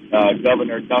 Lieutenant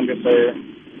Governor Dungesser,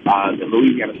 the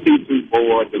Louisiana Seafood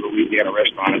Board, the Louisiana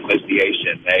Restaurant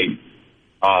Association. They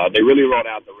really rolled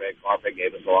out the red carpet,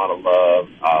 gave us a lot of love,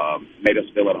 made us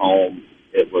feel at home.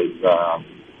 It was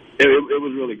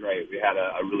really great. We had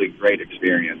a really great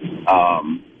experience.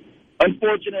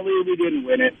 Unfortunately, we didn't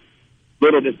win it.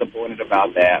 Little disappointed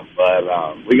about that, but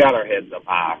we got our heads up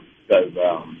high because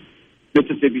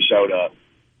Mississippi showed up.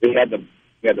 We had the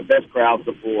best crowd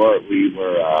support. We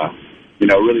were,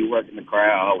 really working the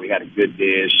crowd. We had a good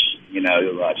dish.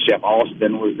 Chef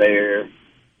Austin was there,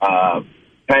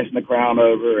 passing the crown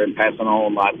over and passing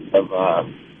on lots of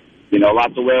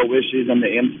well wishes. And the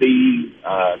MCs,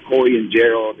 Corey and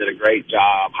Gerald, did a great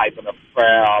job hyping up the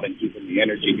crowd and keeping the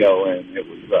energy going.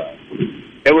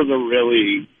 It was a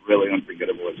really, really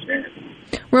unforgettable experience.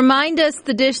 Remind us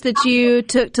the dish that you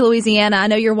took to Louisiana. I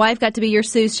know your wife got to be your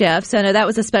sous chef, so I know that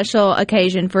was a special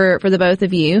occasion for the both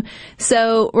of you.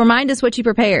 So remind us what you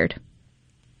prepared.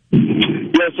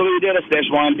 Yeah, so we did a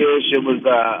Szechuan dish. It was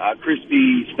a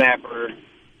crispy snapper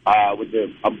with a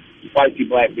spicy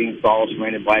black bean sauce,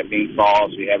 ranted black bean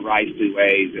sauce. We had rice 2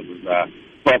 ways. It was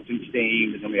puffed and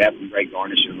steamed, and then we had some great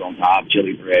garnishes on top,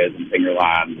 chili threads and finger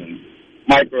limes and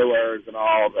micro herbs and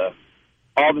all the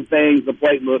things. The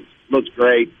plate looks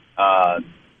great.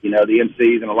 The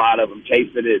MCs and a lot of them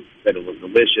tasted it, said it was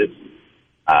delicious.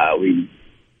 We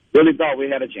really thought we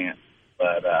had a chance,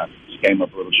 but she came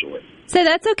up a little short. So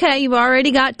that's okay. You've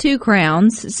already got 2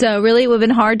 crowns, so really it would have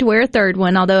been hard to wear a third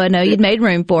one, although I know you'd made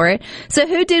room for it. So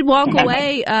who did walk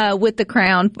away with the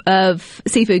crown of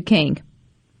Seafood King?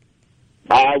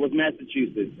 It was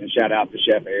Massachusetts, and shout out to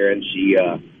Chef Erin.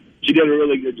 She did a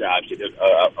really good job. She did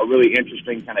a really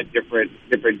interesting kind of different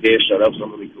dish, showed up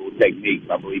some really cool techniques.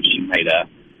 I believe she made a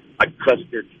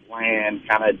custard flan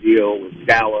kind of deal with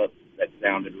scallops that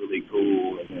sounded really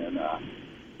cool, and then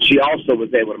she also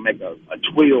was able to make a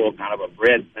twill, kind of a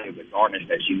bread thing, the garnish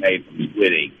that she made from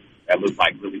squid ink that looked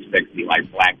like really sexy, like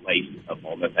black lace up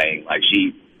on the thing. Like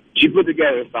she put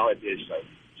together a solid dish. So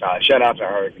shout out to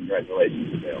her.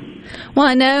 Congratulations to them. Well,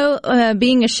 I know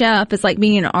being a chef is like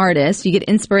being an artist. You get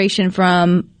inspiration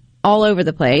from all over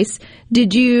the place.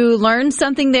 Did you learn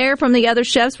something there from the other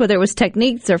chefs, whether it was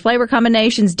techniques or flavor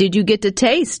combinations? Did you get to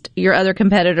taste your other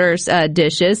competitors'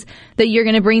 dishes that you're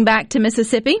going to bring back to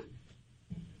Mississippi?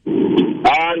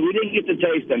 We didn't get to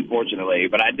taste, unfortunately,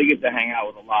 but I did get to hang out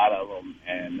with a lot of them,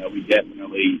 and we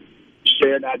definitely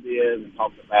shared ideas and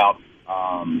talked about,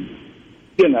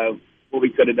 what we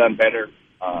could have done better,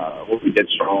 what we did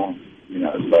strong,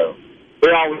 so we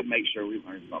always make sure we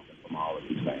learn something from all of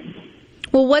these things.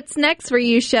 Well, what's next for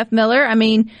you, Chef Miller? I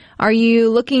mean, are you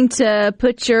looking to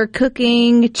put your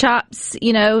cooking chops,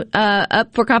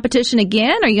 up for competition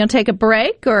again? Are you going to take a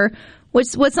break, or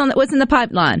what's in the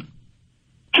pipeline?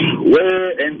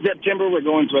 In September, we're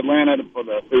going to Atlanta for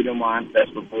the Food and Wine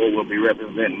Festival. We'll be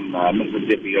representing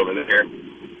Mississippi over there.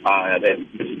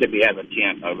 Mississippi has a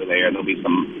tent over there. There'll be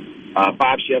some 5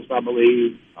 chefs, I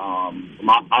believe, from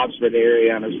Oxford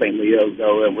area. I know St. Leo's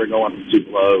going. We're going from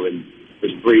Tupelo, and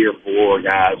there's 3 or 4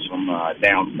 guys from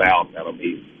down south that'll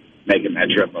be making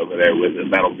that trip over there with us.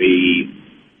 That'll be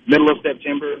middle of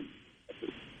September,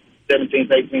 17th,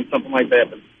 18th, something like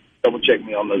that. But double check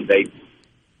me on those dates.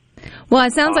 Well,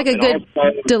 it sounds like a good,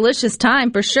 delicious time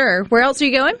for sure. Where else are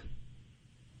you going?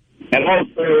 And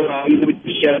also, we do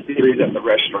chef series at the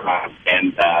restaurant,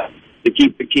 and to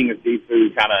keep the King of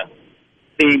Seafood kind of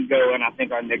theme going, I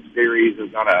think our next series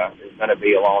is gonna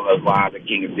be along those lines, the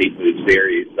King of Seafood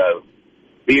series. So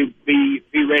be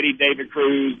ready, David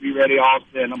Cruz. Be ready,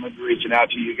 Austin. I'm gonna be reaching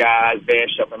out to you guys.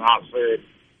 Bash up in Oxford.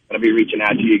 Gonna be reaching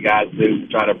out to you guys soon to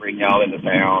try to bring y'all into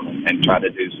town and try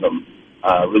to do some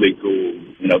really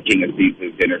cool, King of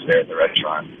Seafood dinners there at the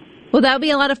restaurant. Well, that would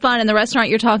be a lot of fun. And the restaurant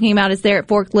you're talking about is there at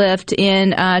Forklift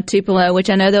in Tupelo, which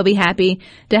I know they'll be happy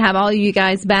to have all of you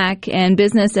guys back and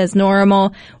business as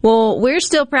normal. Well, we're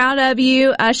still proud of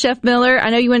you, Chef Miller. I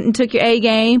know you went and took your A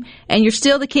game, and you're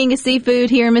still the King of Seafood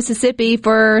here in Mississippi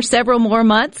for several more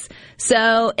months.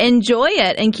 So enjoy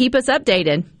it and keep us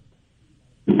updated.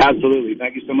 Absolutely.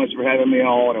 Thank you so much for having me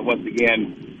on. And once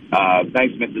again,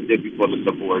 thanks, Mississippi, for the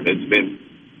support. It's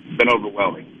been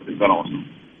overwhelming. It's been awesome.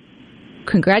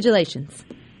 Congratulations.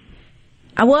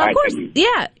 Well, of course,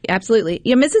 yeah, absolutely.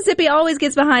 Mississippi always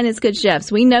gets behind its good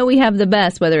chefs. We know we have the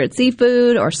best, whether it's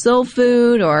seafood or soul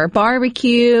food or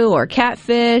barbecue or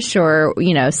catfish or,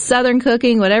 Southern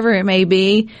cooking, whatever it may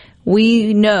be.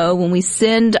 We know when we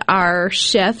send our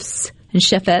chefs and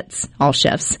chefettes, all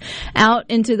chefs, out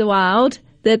into the wild,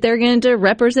 that they're going to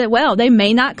represent well. They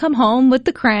may not come home with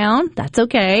the crown. That's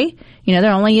okay.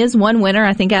 There only is one winner,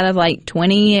 I think, out of like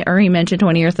 20, or he mentioned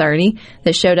 20 or 30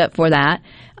 that showed up for that.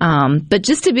 But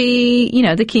just to be,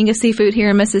 the King of Seafood here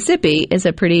in Mississippi is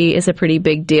a pretty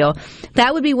big deal.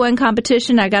 That would be one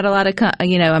competition. I got a lot of,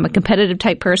 I'm a competitive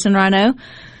type person, Rhino.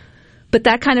 But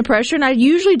that kind of pressure, and I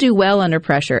usually do well under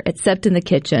pressure, except in the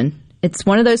kitchen. It's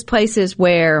one of those places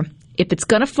where if it's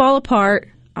going to fall apart,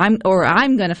 I'm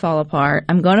going to fall apart.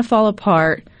 I'm going to fall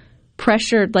apart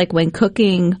pressured, like when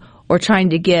cooking or trying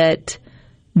to get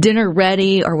dinner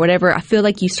ready or whatever. I feel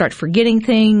like you start forgetting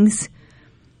things,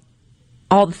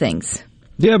 all the things.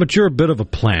 Yeah, but you're a bit of a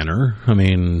planner. I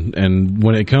mean, and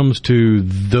when it comes to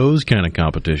those kind of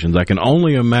competitions, I can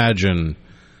only imagine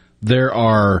there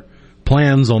are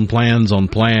plans on plans on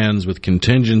plans with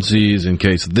contingencies in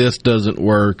case this doesn't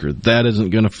work or that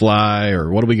isn't going to fly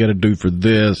or what are we going to do for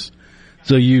this.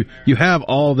 So you have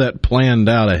all that planned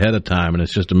out ahead of time, and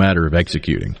it's just a matter of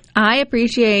executing. I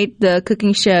appreciate the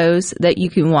cooking shows that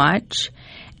you can watch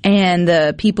and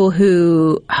the people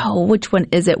who, which one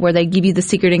is it, where they give you the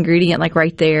secret ingredient like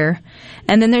right there.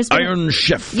 And then there's Iron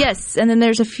Chef. Yes, and then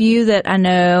there's a few that I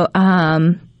know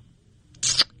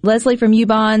Leslie from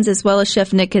Ubon's as well as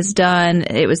Chef Nick has done.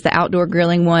 It was the outdoor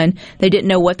grilling one. They didn't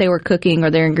know what they were cooking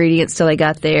or their ingredients till they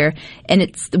got there.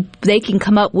 And they can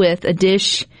come up with a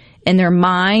dish in their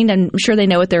mind. I'm sure they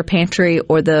know what their pantry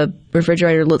or the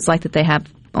refrigerator looks like that they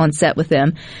have on set with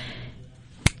them.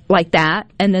 like that,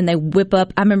 and then they whip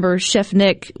up. I remember Chef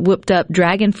Nick whipped up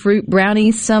dragon fruit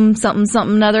brownies,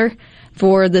 something other,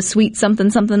 for the sweet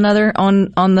something other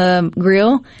on the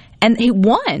grill, and he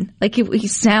won. Like he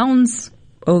sounds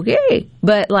okay,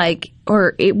 but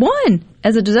or it won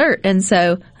as a dessert. And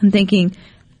so I'm thinking,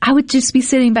 I would just be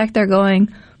sitting back there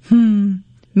going,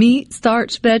 meat,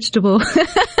 starch, vegetable.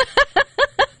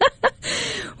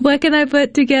 What can I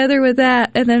put together with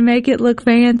that and then make it look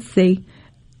fancy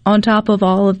on top of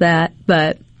all of that?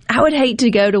 But I would hate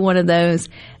to go to one of those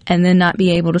and then not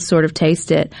be able to sort of taste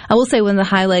it. I will say one of the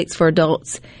highlights for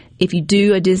adults, if you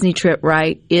do a Disney trip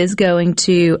right, is going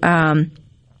to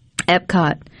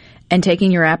Epcot and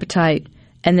taking your appetite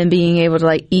and then being able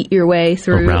to eat your way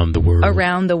through around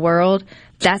the world.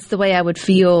 That's the way I would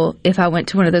feel if I went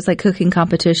to one of those cooking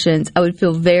competitions. I would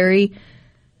feel very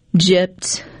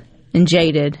gypped and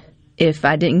jaded if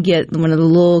I didn't get one of the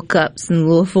little cups and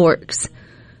little forks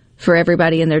for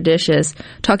everybody in their dishes.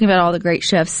 Talking about all the great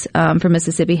chefs from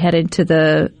Mississippi headed to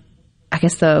the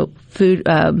food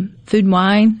and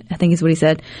wine, I think is what he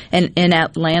said, in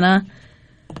Atlanta.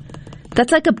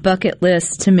 That's like a bucket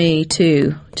list to me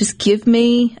too. Just give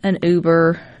me an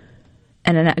Uber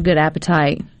and a good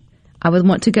appetite. I would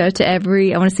want to go to I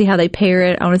want to see how they pair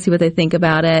it. I want to see what they think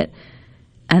about it.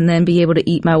 And then be able to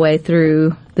eat my way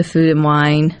through the food and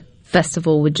wine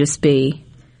festival would be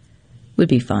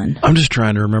fun. I'm just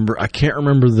trying to remember. I can't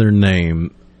remember their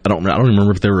name. I don't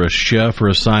remember if they were a chef or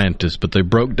a scientist, but they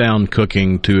broke down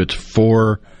cooking to its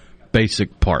 4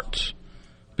 basic parts.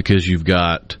 Because you've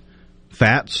got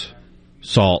fats,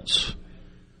 salts,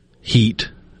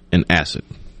 heat, and acid.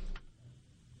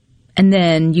 And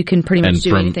then you can pretty much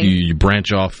do anything. You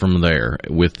branch off from there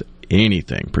with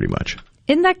anything, pretty much.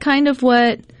 Isn't that kind of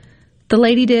what the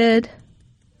lady did?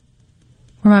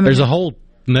 There's a whole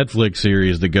Netflix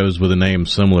series that goes with a name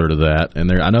similar to that.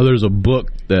 And I know there's a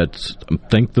book that's, I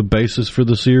think, the basis for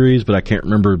the series, but I can't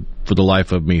remember for the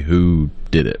life of me who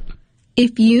did it.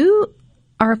 If you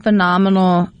are a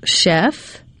phenomenal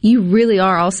chef, you really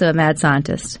are also a mad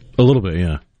scientist. A little bit,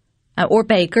 yeah. Or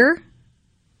baker.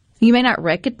 You may not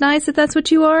recognize that that's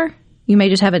what you are. You may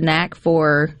just have a knack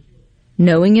for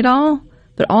knowing it all.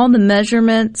 But all the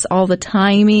measurements, all the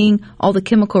timing, all the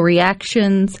chemical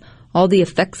reactions, all the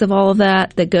effects of all of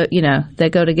that go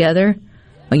together.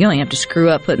 Well, you only have to screw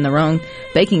up putting the wrong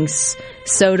baking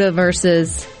soda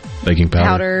versus baking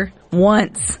powder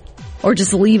once, or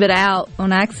just leave it out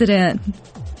on accident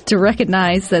to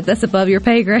recognize that that's above your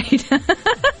pay grade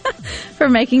for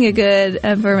making a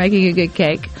good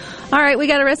cake. All right, we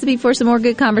got a recipe for some more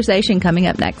good conversation coming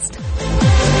up next.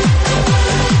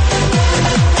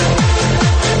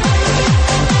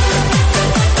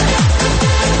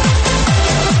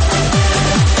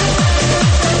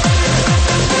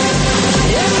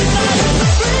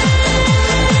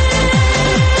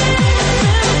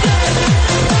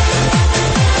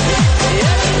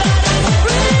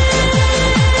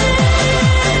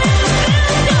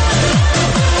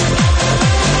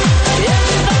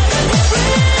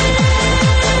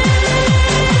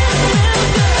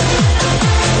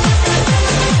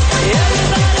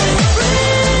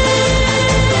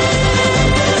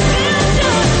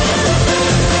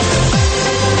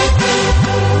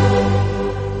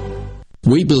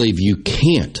 We believe you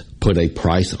can't put a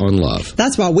price on love.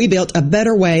 That's why we built a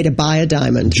better way to buy a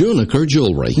diamond. Juniker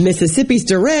Jewelry. Mississippi's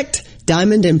direct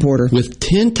diamond importer. With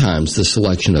 10 times the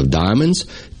selection of diamonds,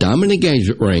 diamond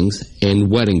engagement rings, and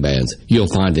wedding bands you'll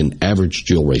find in average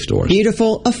jewelry stores.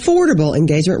 Beautiful, affordable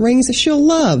engagement rings she'll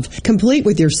love. Complete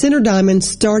with your center diamond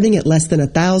starting at less than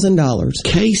 $1,000.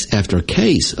 Case after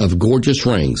case of gorgeous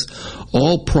rings,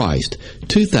 all priced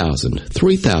 $2,000,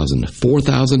 $3,000,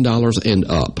 $4,000 and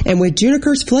up. And with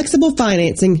Juniker's flexible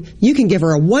financing, you can give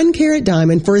her a 1-carat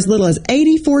diamond for as little as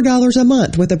 $84 a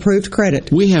month with approved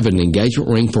credit. We have an engagement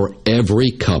ring for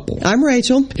every couple. I'm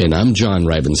Rachel. And I'm John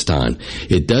Ravenstein.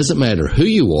 It doesn't matter who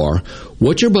you are,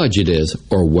 what your budget is,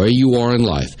 or where you are in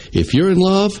life. If you're in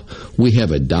love, we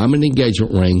have a diamond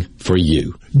engagement ring for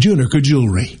you. Juniker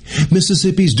Jewelry,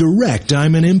 Mississippi's direct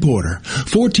diamond importer.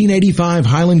 1485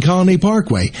 Highland Colony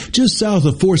Parkway, just south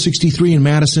of 463 in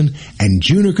Madison, and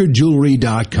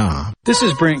JunikerJewelry.com. This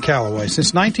is Brent Calloway.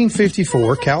 Since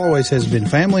 1954, Calloway's has been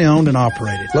family-owned and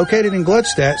operated. Located in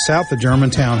Gluckstadt, south of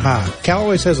Germantown High.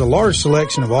 Calloway's has a large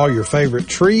selection of all your favorite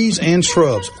trees and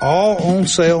shrubs, all on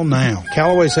sale now.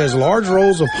 Calloway's has large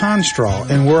rolls of pine straw,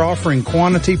 and we're offering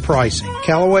quantity pricing.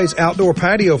 Calloway's outdoor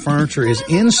patio furniture is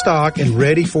in stock and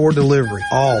ready ready for delivery.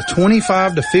 All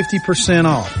 25 to 50%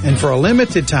 off. And for a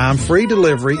limited time, free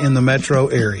delivery in the metro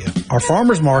area. Our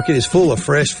farmers market is full of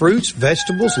fresh fruits,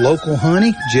 vegetables, local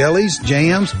honey, jellies,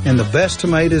 jams, and the best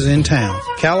tomatoes in town.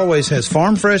 Callaway's has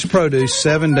farm fresh produce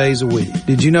 7 days a week.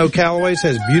 Did you know Callaway's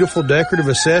has beautiful decorative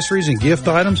accessories and gift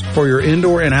items for your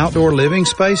indoor and outdoor living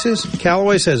spaces?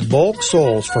 Callaway's has bulk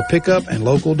soils for pickup and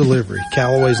local delivery.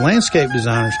 Callaway's landscape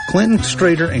designers, Clinton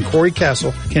Streeter and Corey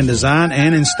Castle, can design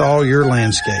and install your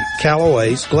landscape.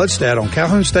 Callaway's, Gluckstadt on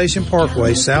Calhoun Station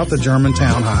Parkway, south of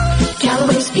Germantown High.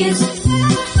 Callaway's is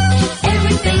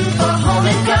everything for home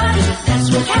and garden.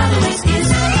 That's what Callaway's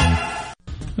is.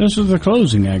 This is the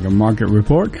closing agri market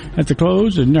report. At the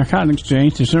close, the cotton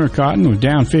exchange, December cotton was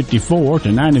down 54 to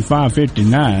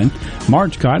 95.59.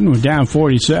 March cotton was down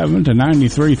 47 to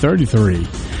 93.33.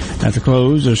 At the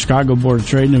close, the Chicago Board of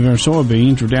Trade November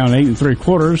soybeans were down 8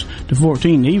 3/4 to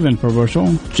 14 even per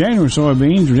bushel. January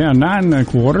soybeans were down 9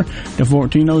 1/4 to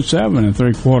 14.07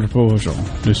 3/4 per bushel.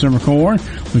 December corn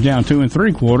was down 2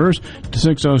 3/4 to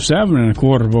 6.07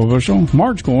 1/4 per bushel.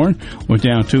 March corn was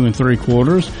down 2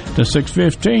 3/4 to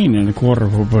 6.15 1/4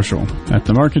 per bushel. At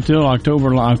the mercantile,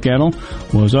 October live cattle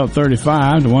was up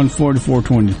 35 to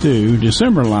 144.22.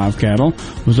 December live cattle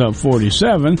was up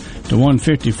 47 to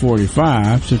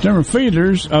 150.45. September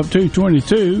feeders up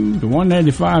 222 to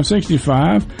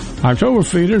 185.65. October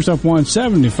feeders up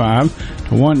 175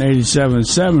 to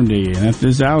 187.70. And at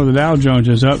this hour, the Dow Jones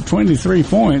is up 23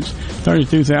 points,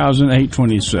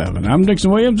 32,827. I'm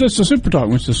Dixon Williams. This is Super Talk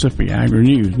Mississippi Agri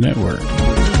News Network.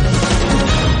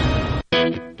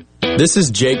 This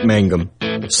is Jake Mangum.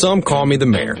 Some call me the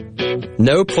mayor.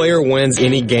 No player wins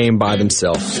any game by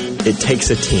themselves. It takes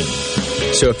a team.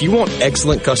 So if you want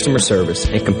excellent customer service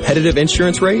and competitive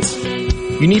insurance rates,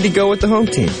 you need to go with the home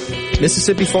team,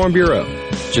 Mississippi Farm Bureau,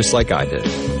 just like I did.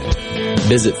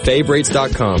 Visit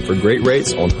favrates.com for great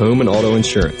rates on home and auto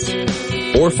insurance.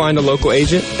 Or find a local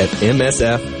agent at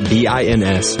msfbins.com.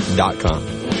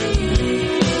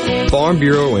 Farm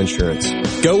Bureau Insurance.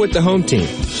 Go with the home team.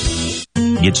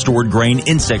 Get stored grain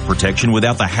insect protection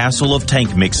without the hassle of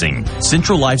tank mixing.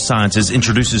 Central Life Sciences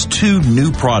introduces 2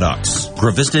 new products.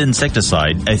 Gravista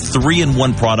insecticide, a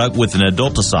 3-in-1 product with an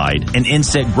adulticide, an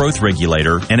insect growth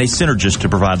regulator, and a synergist to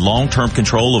provide long-term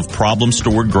control of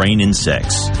problem-stored grain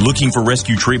insects. Looking for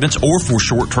rescue treatments or for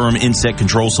short-term insect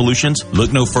control solutions?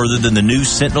 Look no further than the new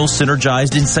Sentinel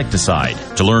Synergized Insecticide.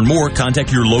 To learn more,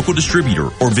 contact your local distributor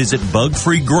or visit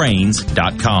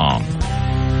bugfreegrains.com.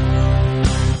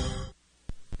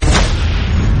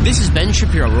 This is Ben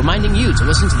Shapiro reminding you to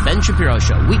listen to The Ben Shapiro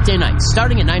Show weekday nights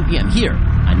starting at 9 p.m. here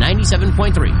on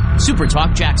 97.3 Super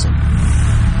Talk Jackson.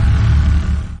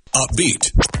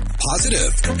 Upbeat,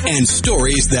 positive, and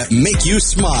stories that make you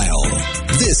smile.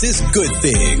 This is Good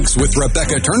Things with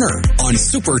Rebecca Turner on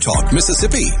Super Talk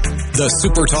Mississippi, the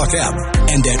Super Talk app,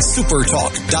 and at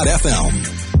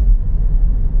supertalk.fm.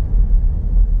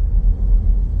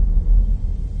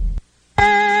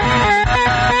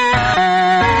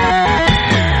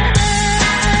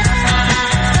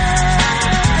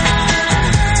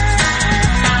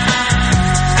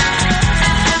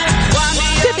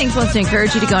 Wants to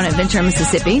encourage you to go on an adventure in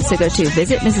Mississippi, so go to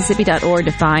visitmississippi.org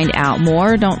to find out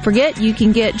more. Don't forget, you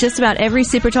can get just about every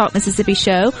Super Talk Mississippi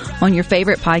show on your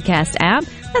favorite podcast app.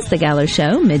 That's The Gallo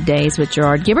Show, Middays with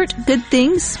Gerard Gibbert, Good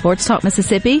Things, Sports Talk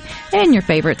Mississippi, and your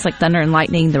favorites like Thunder and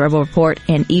Lightning, The Rebel Report,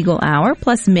 and Eagle Hour,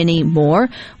 plus many more.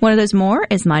 One of those more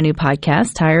is my new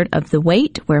podcast, Tired of the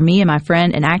Wait, where me and my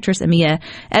friend and actress Amia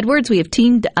Edwards, we have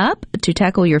teamed up to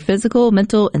tackle your physical,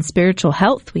 mental, and spiritual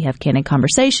health. We have candid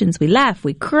conversations, we laugh,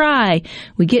 we cry,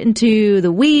 we get into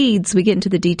the weeds, we get into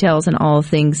the details and all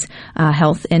things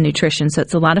health and nutrition. So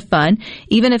it's a lot of fun.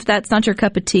 Even if that's not your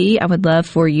cup of tea, I would love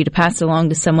for you to pass it along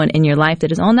to someone in your life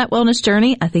that is on that wellness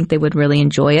journey. I think they would really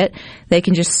enjoy it. They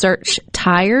can just search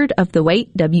Tired of the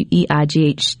Wait,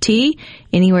 WEIGHT,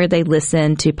 anywhere they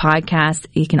listen to podcasts.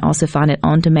 You can also find it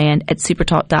on demand at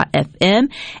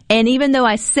supertalk.fm. And even though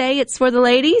I say it's for the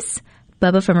ladies,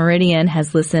 Bubba from Meridian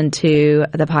has listened to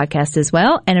the podcast as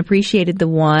well and appreciated the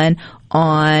one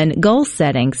on goal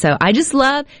setting. So I just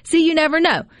love, see, you never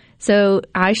know. So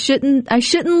I shouldn't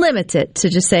limit it to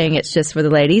just saying it's just for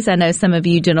the ladies. I know some of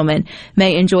you gentlemen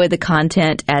may enjoy the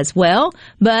content as well,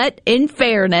 but in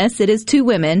fairness, it is 2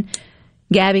 women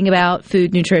gabbing about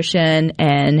food, nutrition,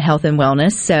 and health and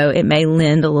wellness. So it may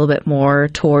lend a little bit more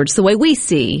towards the way we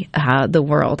see the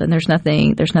world. And there's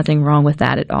nothing wrong with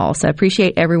that at all. So I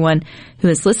appreciate everyone who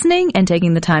is listening and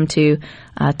taking the time to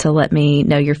let me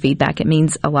know your feedback. It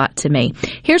means a lot to me.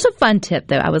 Here's a fun tip,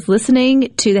 though. I was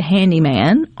listening to The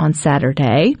Handyman on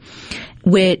Saturday,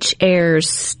 which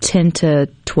airs 10 to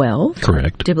 12.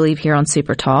 Correct. I believe here on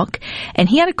Super Talk. And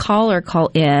he had a caller call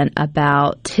in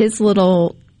about his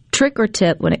little trick or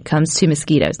tip when it comes to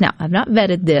mosquitoes. Now, I've not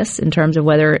vetted this in terms of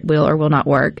whether it will or will not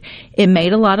work. It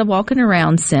made a lot of walking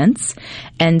around sense,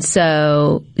 and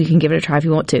so you can give it a try if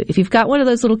you want to. If you've got one of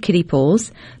those little kiddie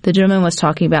pools, the gentleman was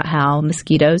talking about how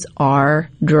mosquitoes are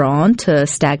drawn to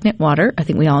stagnant water. I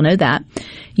think we all know that.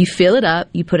 You fill it up,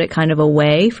 you put it kind of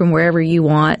away from wherever you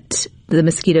want the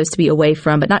mosquitoes to be away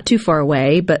from, but not too far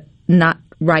away, but not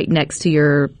right next to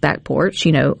your back porch,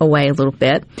 away a little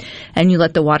bit, and you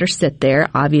let the water sit there,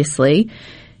 obviously.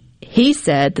 He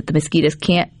said that the mosquitoes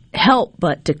can't help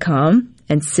but to come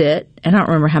and sit, and I don't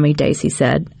remember how many days he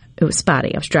said. It was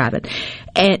spotty. I was driving.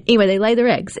 And anyway, they lay their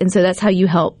eggs, and so that's how you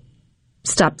help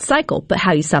stop the cycle. But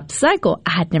how you stop the cycle,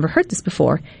 I had never heard this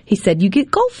before. He said you get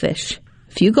goldfish.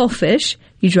 A few goldfish,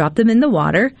 you drop them in the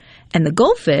water, and the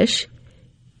goldfish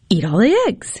eat all the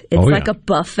eggs. It's like a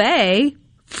buffet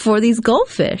for these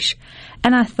goldfish.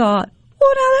 And I thought,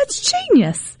 well, now that's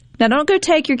genius. Now, don't go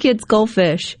take your kids'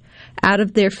 goldfish out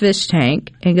of their fish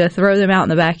tank and go throw them out in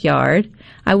the backyard.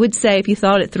 I would say if you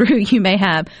thought it through, you may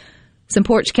have some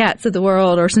porch cats of the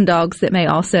world or some dogs that may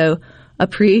also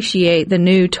appreciate the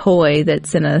new toy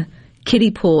that's in a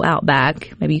kiddie pool out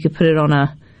back. Maybe you could put it on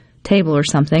a table or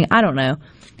something. I don't know.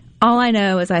 All I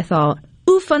know is I thought,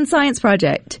 ooh, fun science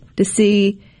project to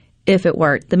see if it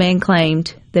worked. The man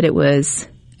claimed that it was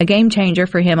a game changer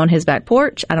for him on his back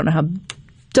porch. I don't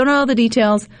know all the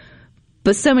details,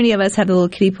 but so many of us have the little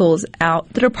kiddie pools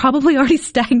out that are probably already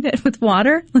stagnant with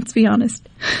water. Let's be honest,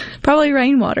 probably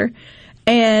rainwater.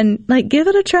 And give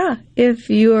it a try. If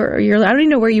you're I don't even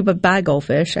know where you would buy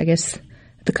goldfish. I guess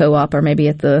at the co-op or maybe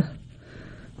at the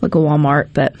local Walmart.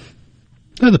 But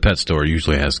the pet store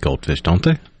usually has goldfish, don't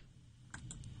they?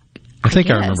 I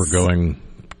think I remember going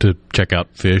to check out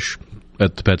fish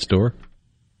at the pet store.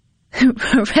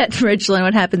 Rhett Ridgeland,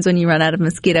 what happens when you run out of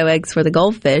mosquito eggs for the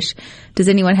goldfish? Does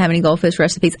anyone have any goldfish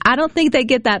recipes? I don't think they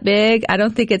get that big. I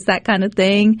don't think it's that kind of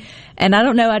thing. And I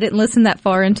don't know. I didn't listen that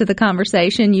far into the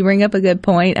conversation. You bring up a good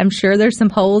point. I'm sure there's some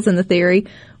holes in the theory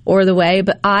or the way,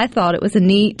 but I thought it was a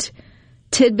neat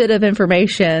tidbit of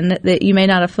information that you may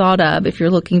not have thought of if you're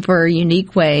looking for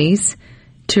unique ways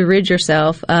to rid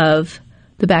yourself of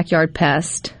the backyard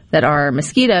pest that are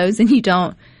mosquitoes, and you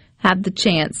don't have the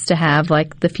chance to have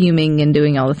the fuming and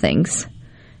doing all the things.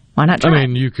 Why not try? I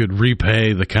mean, you could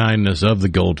repay the kindness of the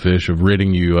goldfish of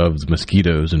ridding you of the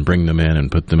mosquitoes and bring them in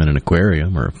and put them in an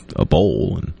aquarium or a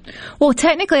bowl. Well,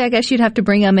 technically, I guess you'd have to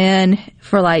bring them in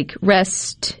for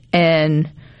rest and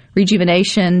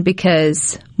rejuvenation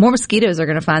because more mosquitoes are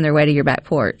going to find their way to your back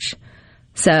porch.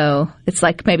 So it's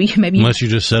maybe unless you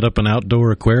just set up an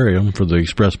outdoor aquarium for the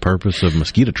express purpose of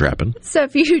mosquito trapping. So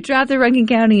if you drive through Rankin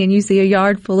County and you see a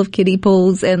yard full of kiddie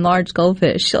pools and large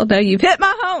goldfish, you'll know you've hit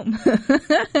my home.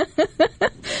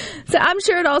 So I'm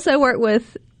sure it also worked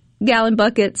with gallon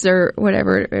buckets or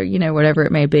whatever, whatever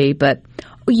it may be. But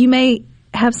you may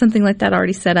have something like that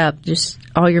already set up. Just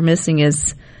all you're missing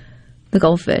is the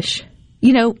goldfish.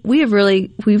 We've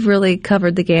really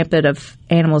covered the gambit of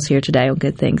animals here today on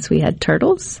Good Things. We had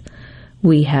turtles,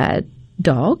 we had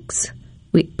dogs,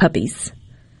 puppies.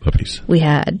 We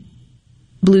had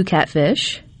blue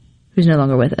catfish, who's no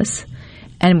longer with us,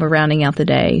 and we're rounding out the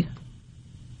day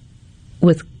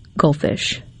with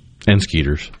goldfish and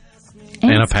skeeters,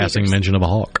 and a passing mention of a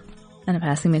hawk. Lee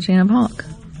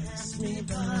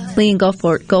and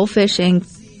Gulfport, goldfish and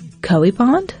koi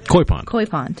pond.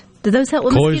 Do those help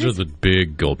with Koi's mosquitoes? are the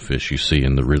big goldfish you see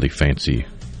in the really fancy.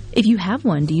 If you have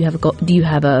one, do you have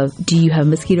a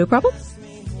mosquito problem?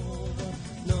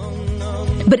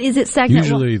 But is it stagnant?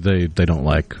 Usually they don't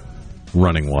like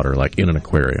running water like in an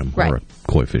aquarium or a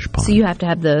koi fish pond. So you have to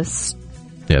have it's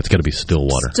got to be still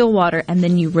water. Still water, and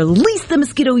then you release the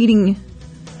mosquito-eating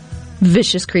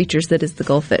vicious creatures that is the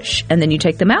goldfish, and then you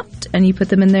take them out and you put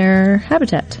them in their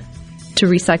habitat to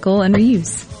recycle and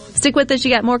reuse. Stick with us. You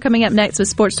got more coming up next with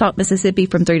Sports Talk Mississippi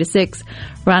from 3 to 6.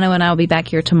 Rhino and I will be back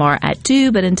here tomorrow at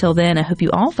 2. But until then, I hope you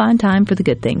all find time for the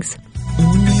good things.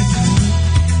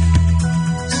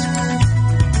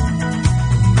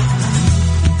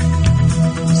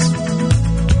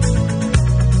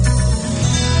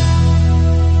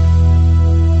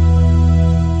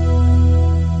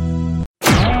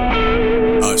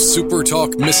 A Super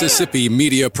Talk Mississippi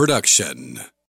media production.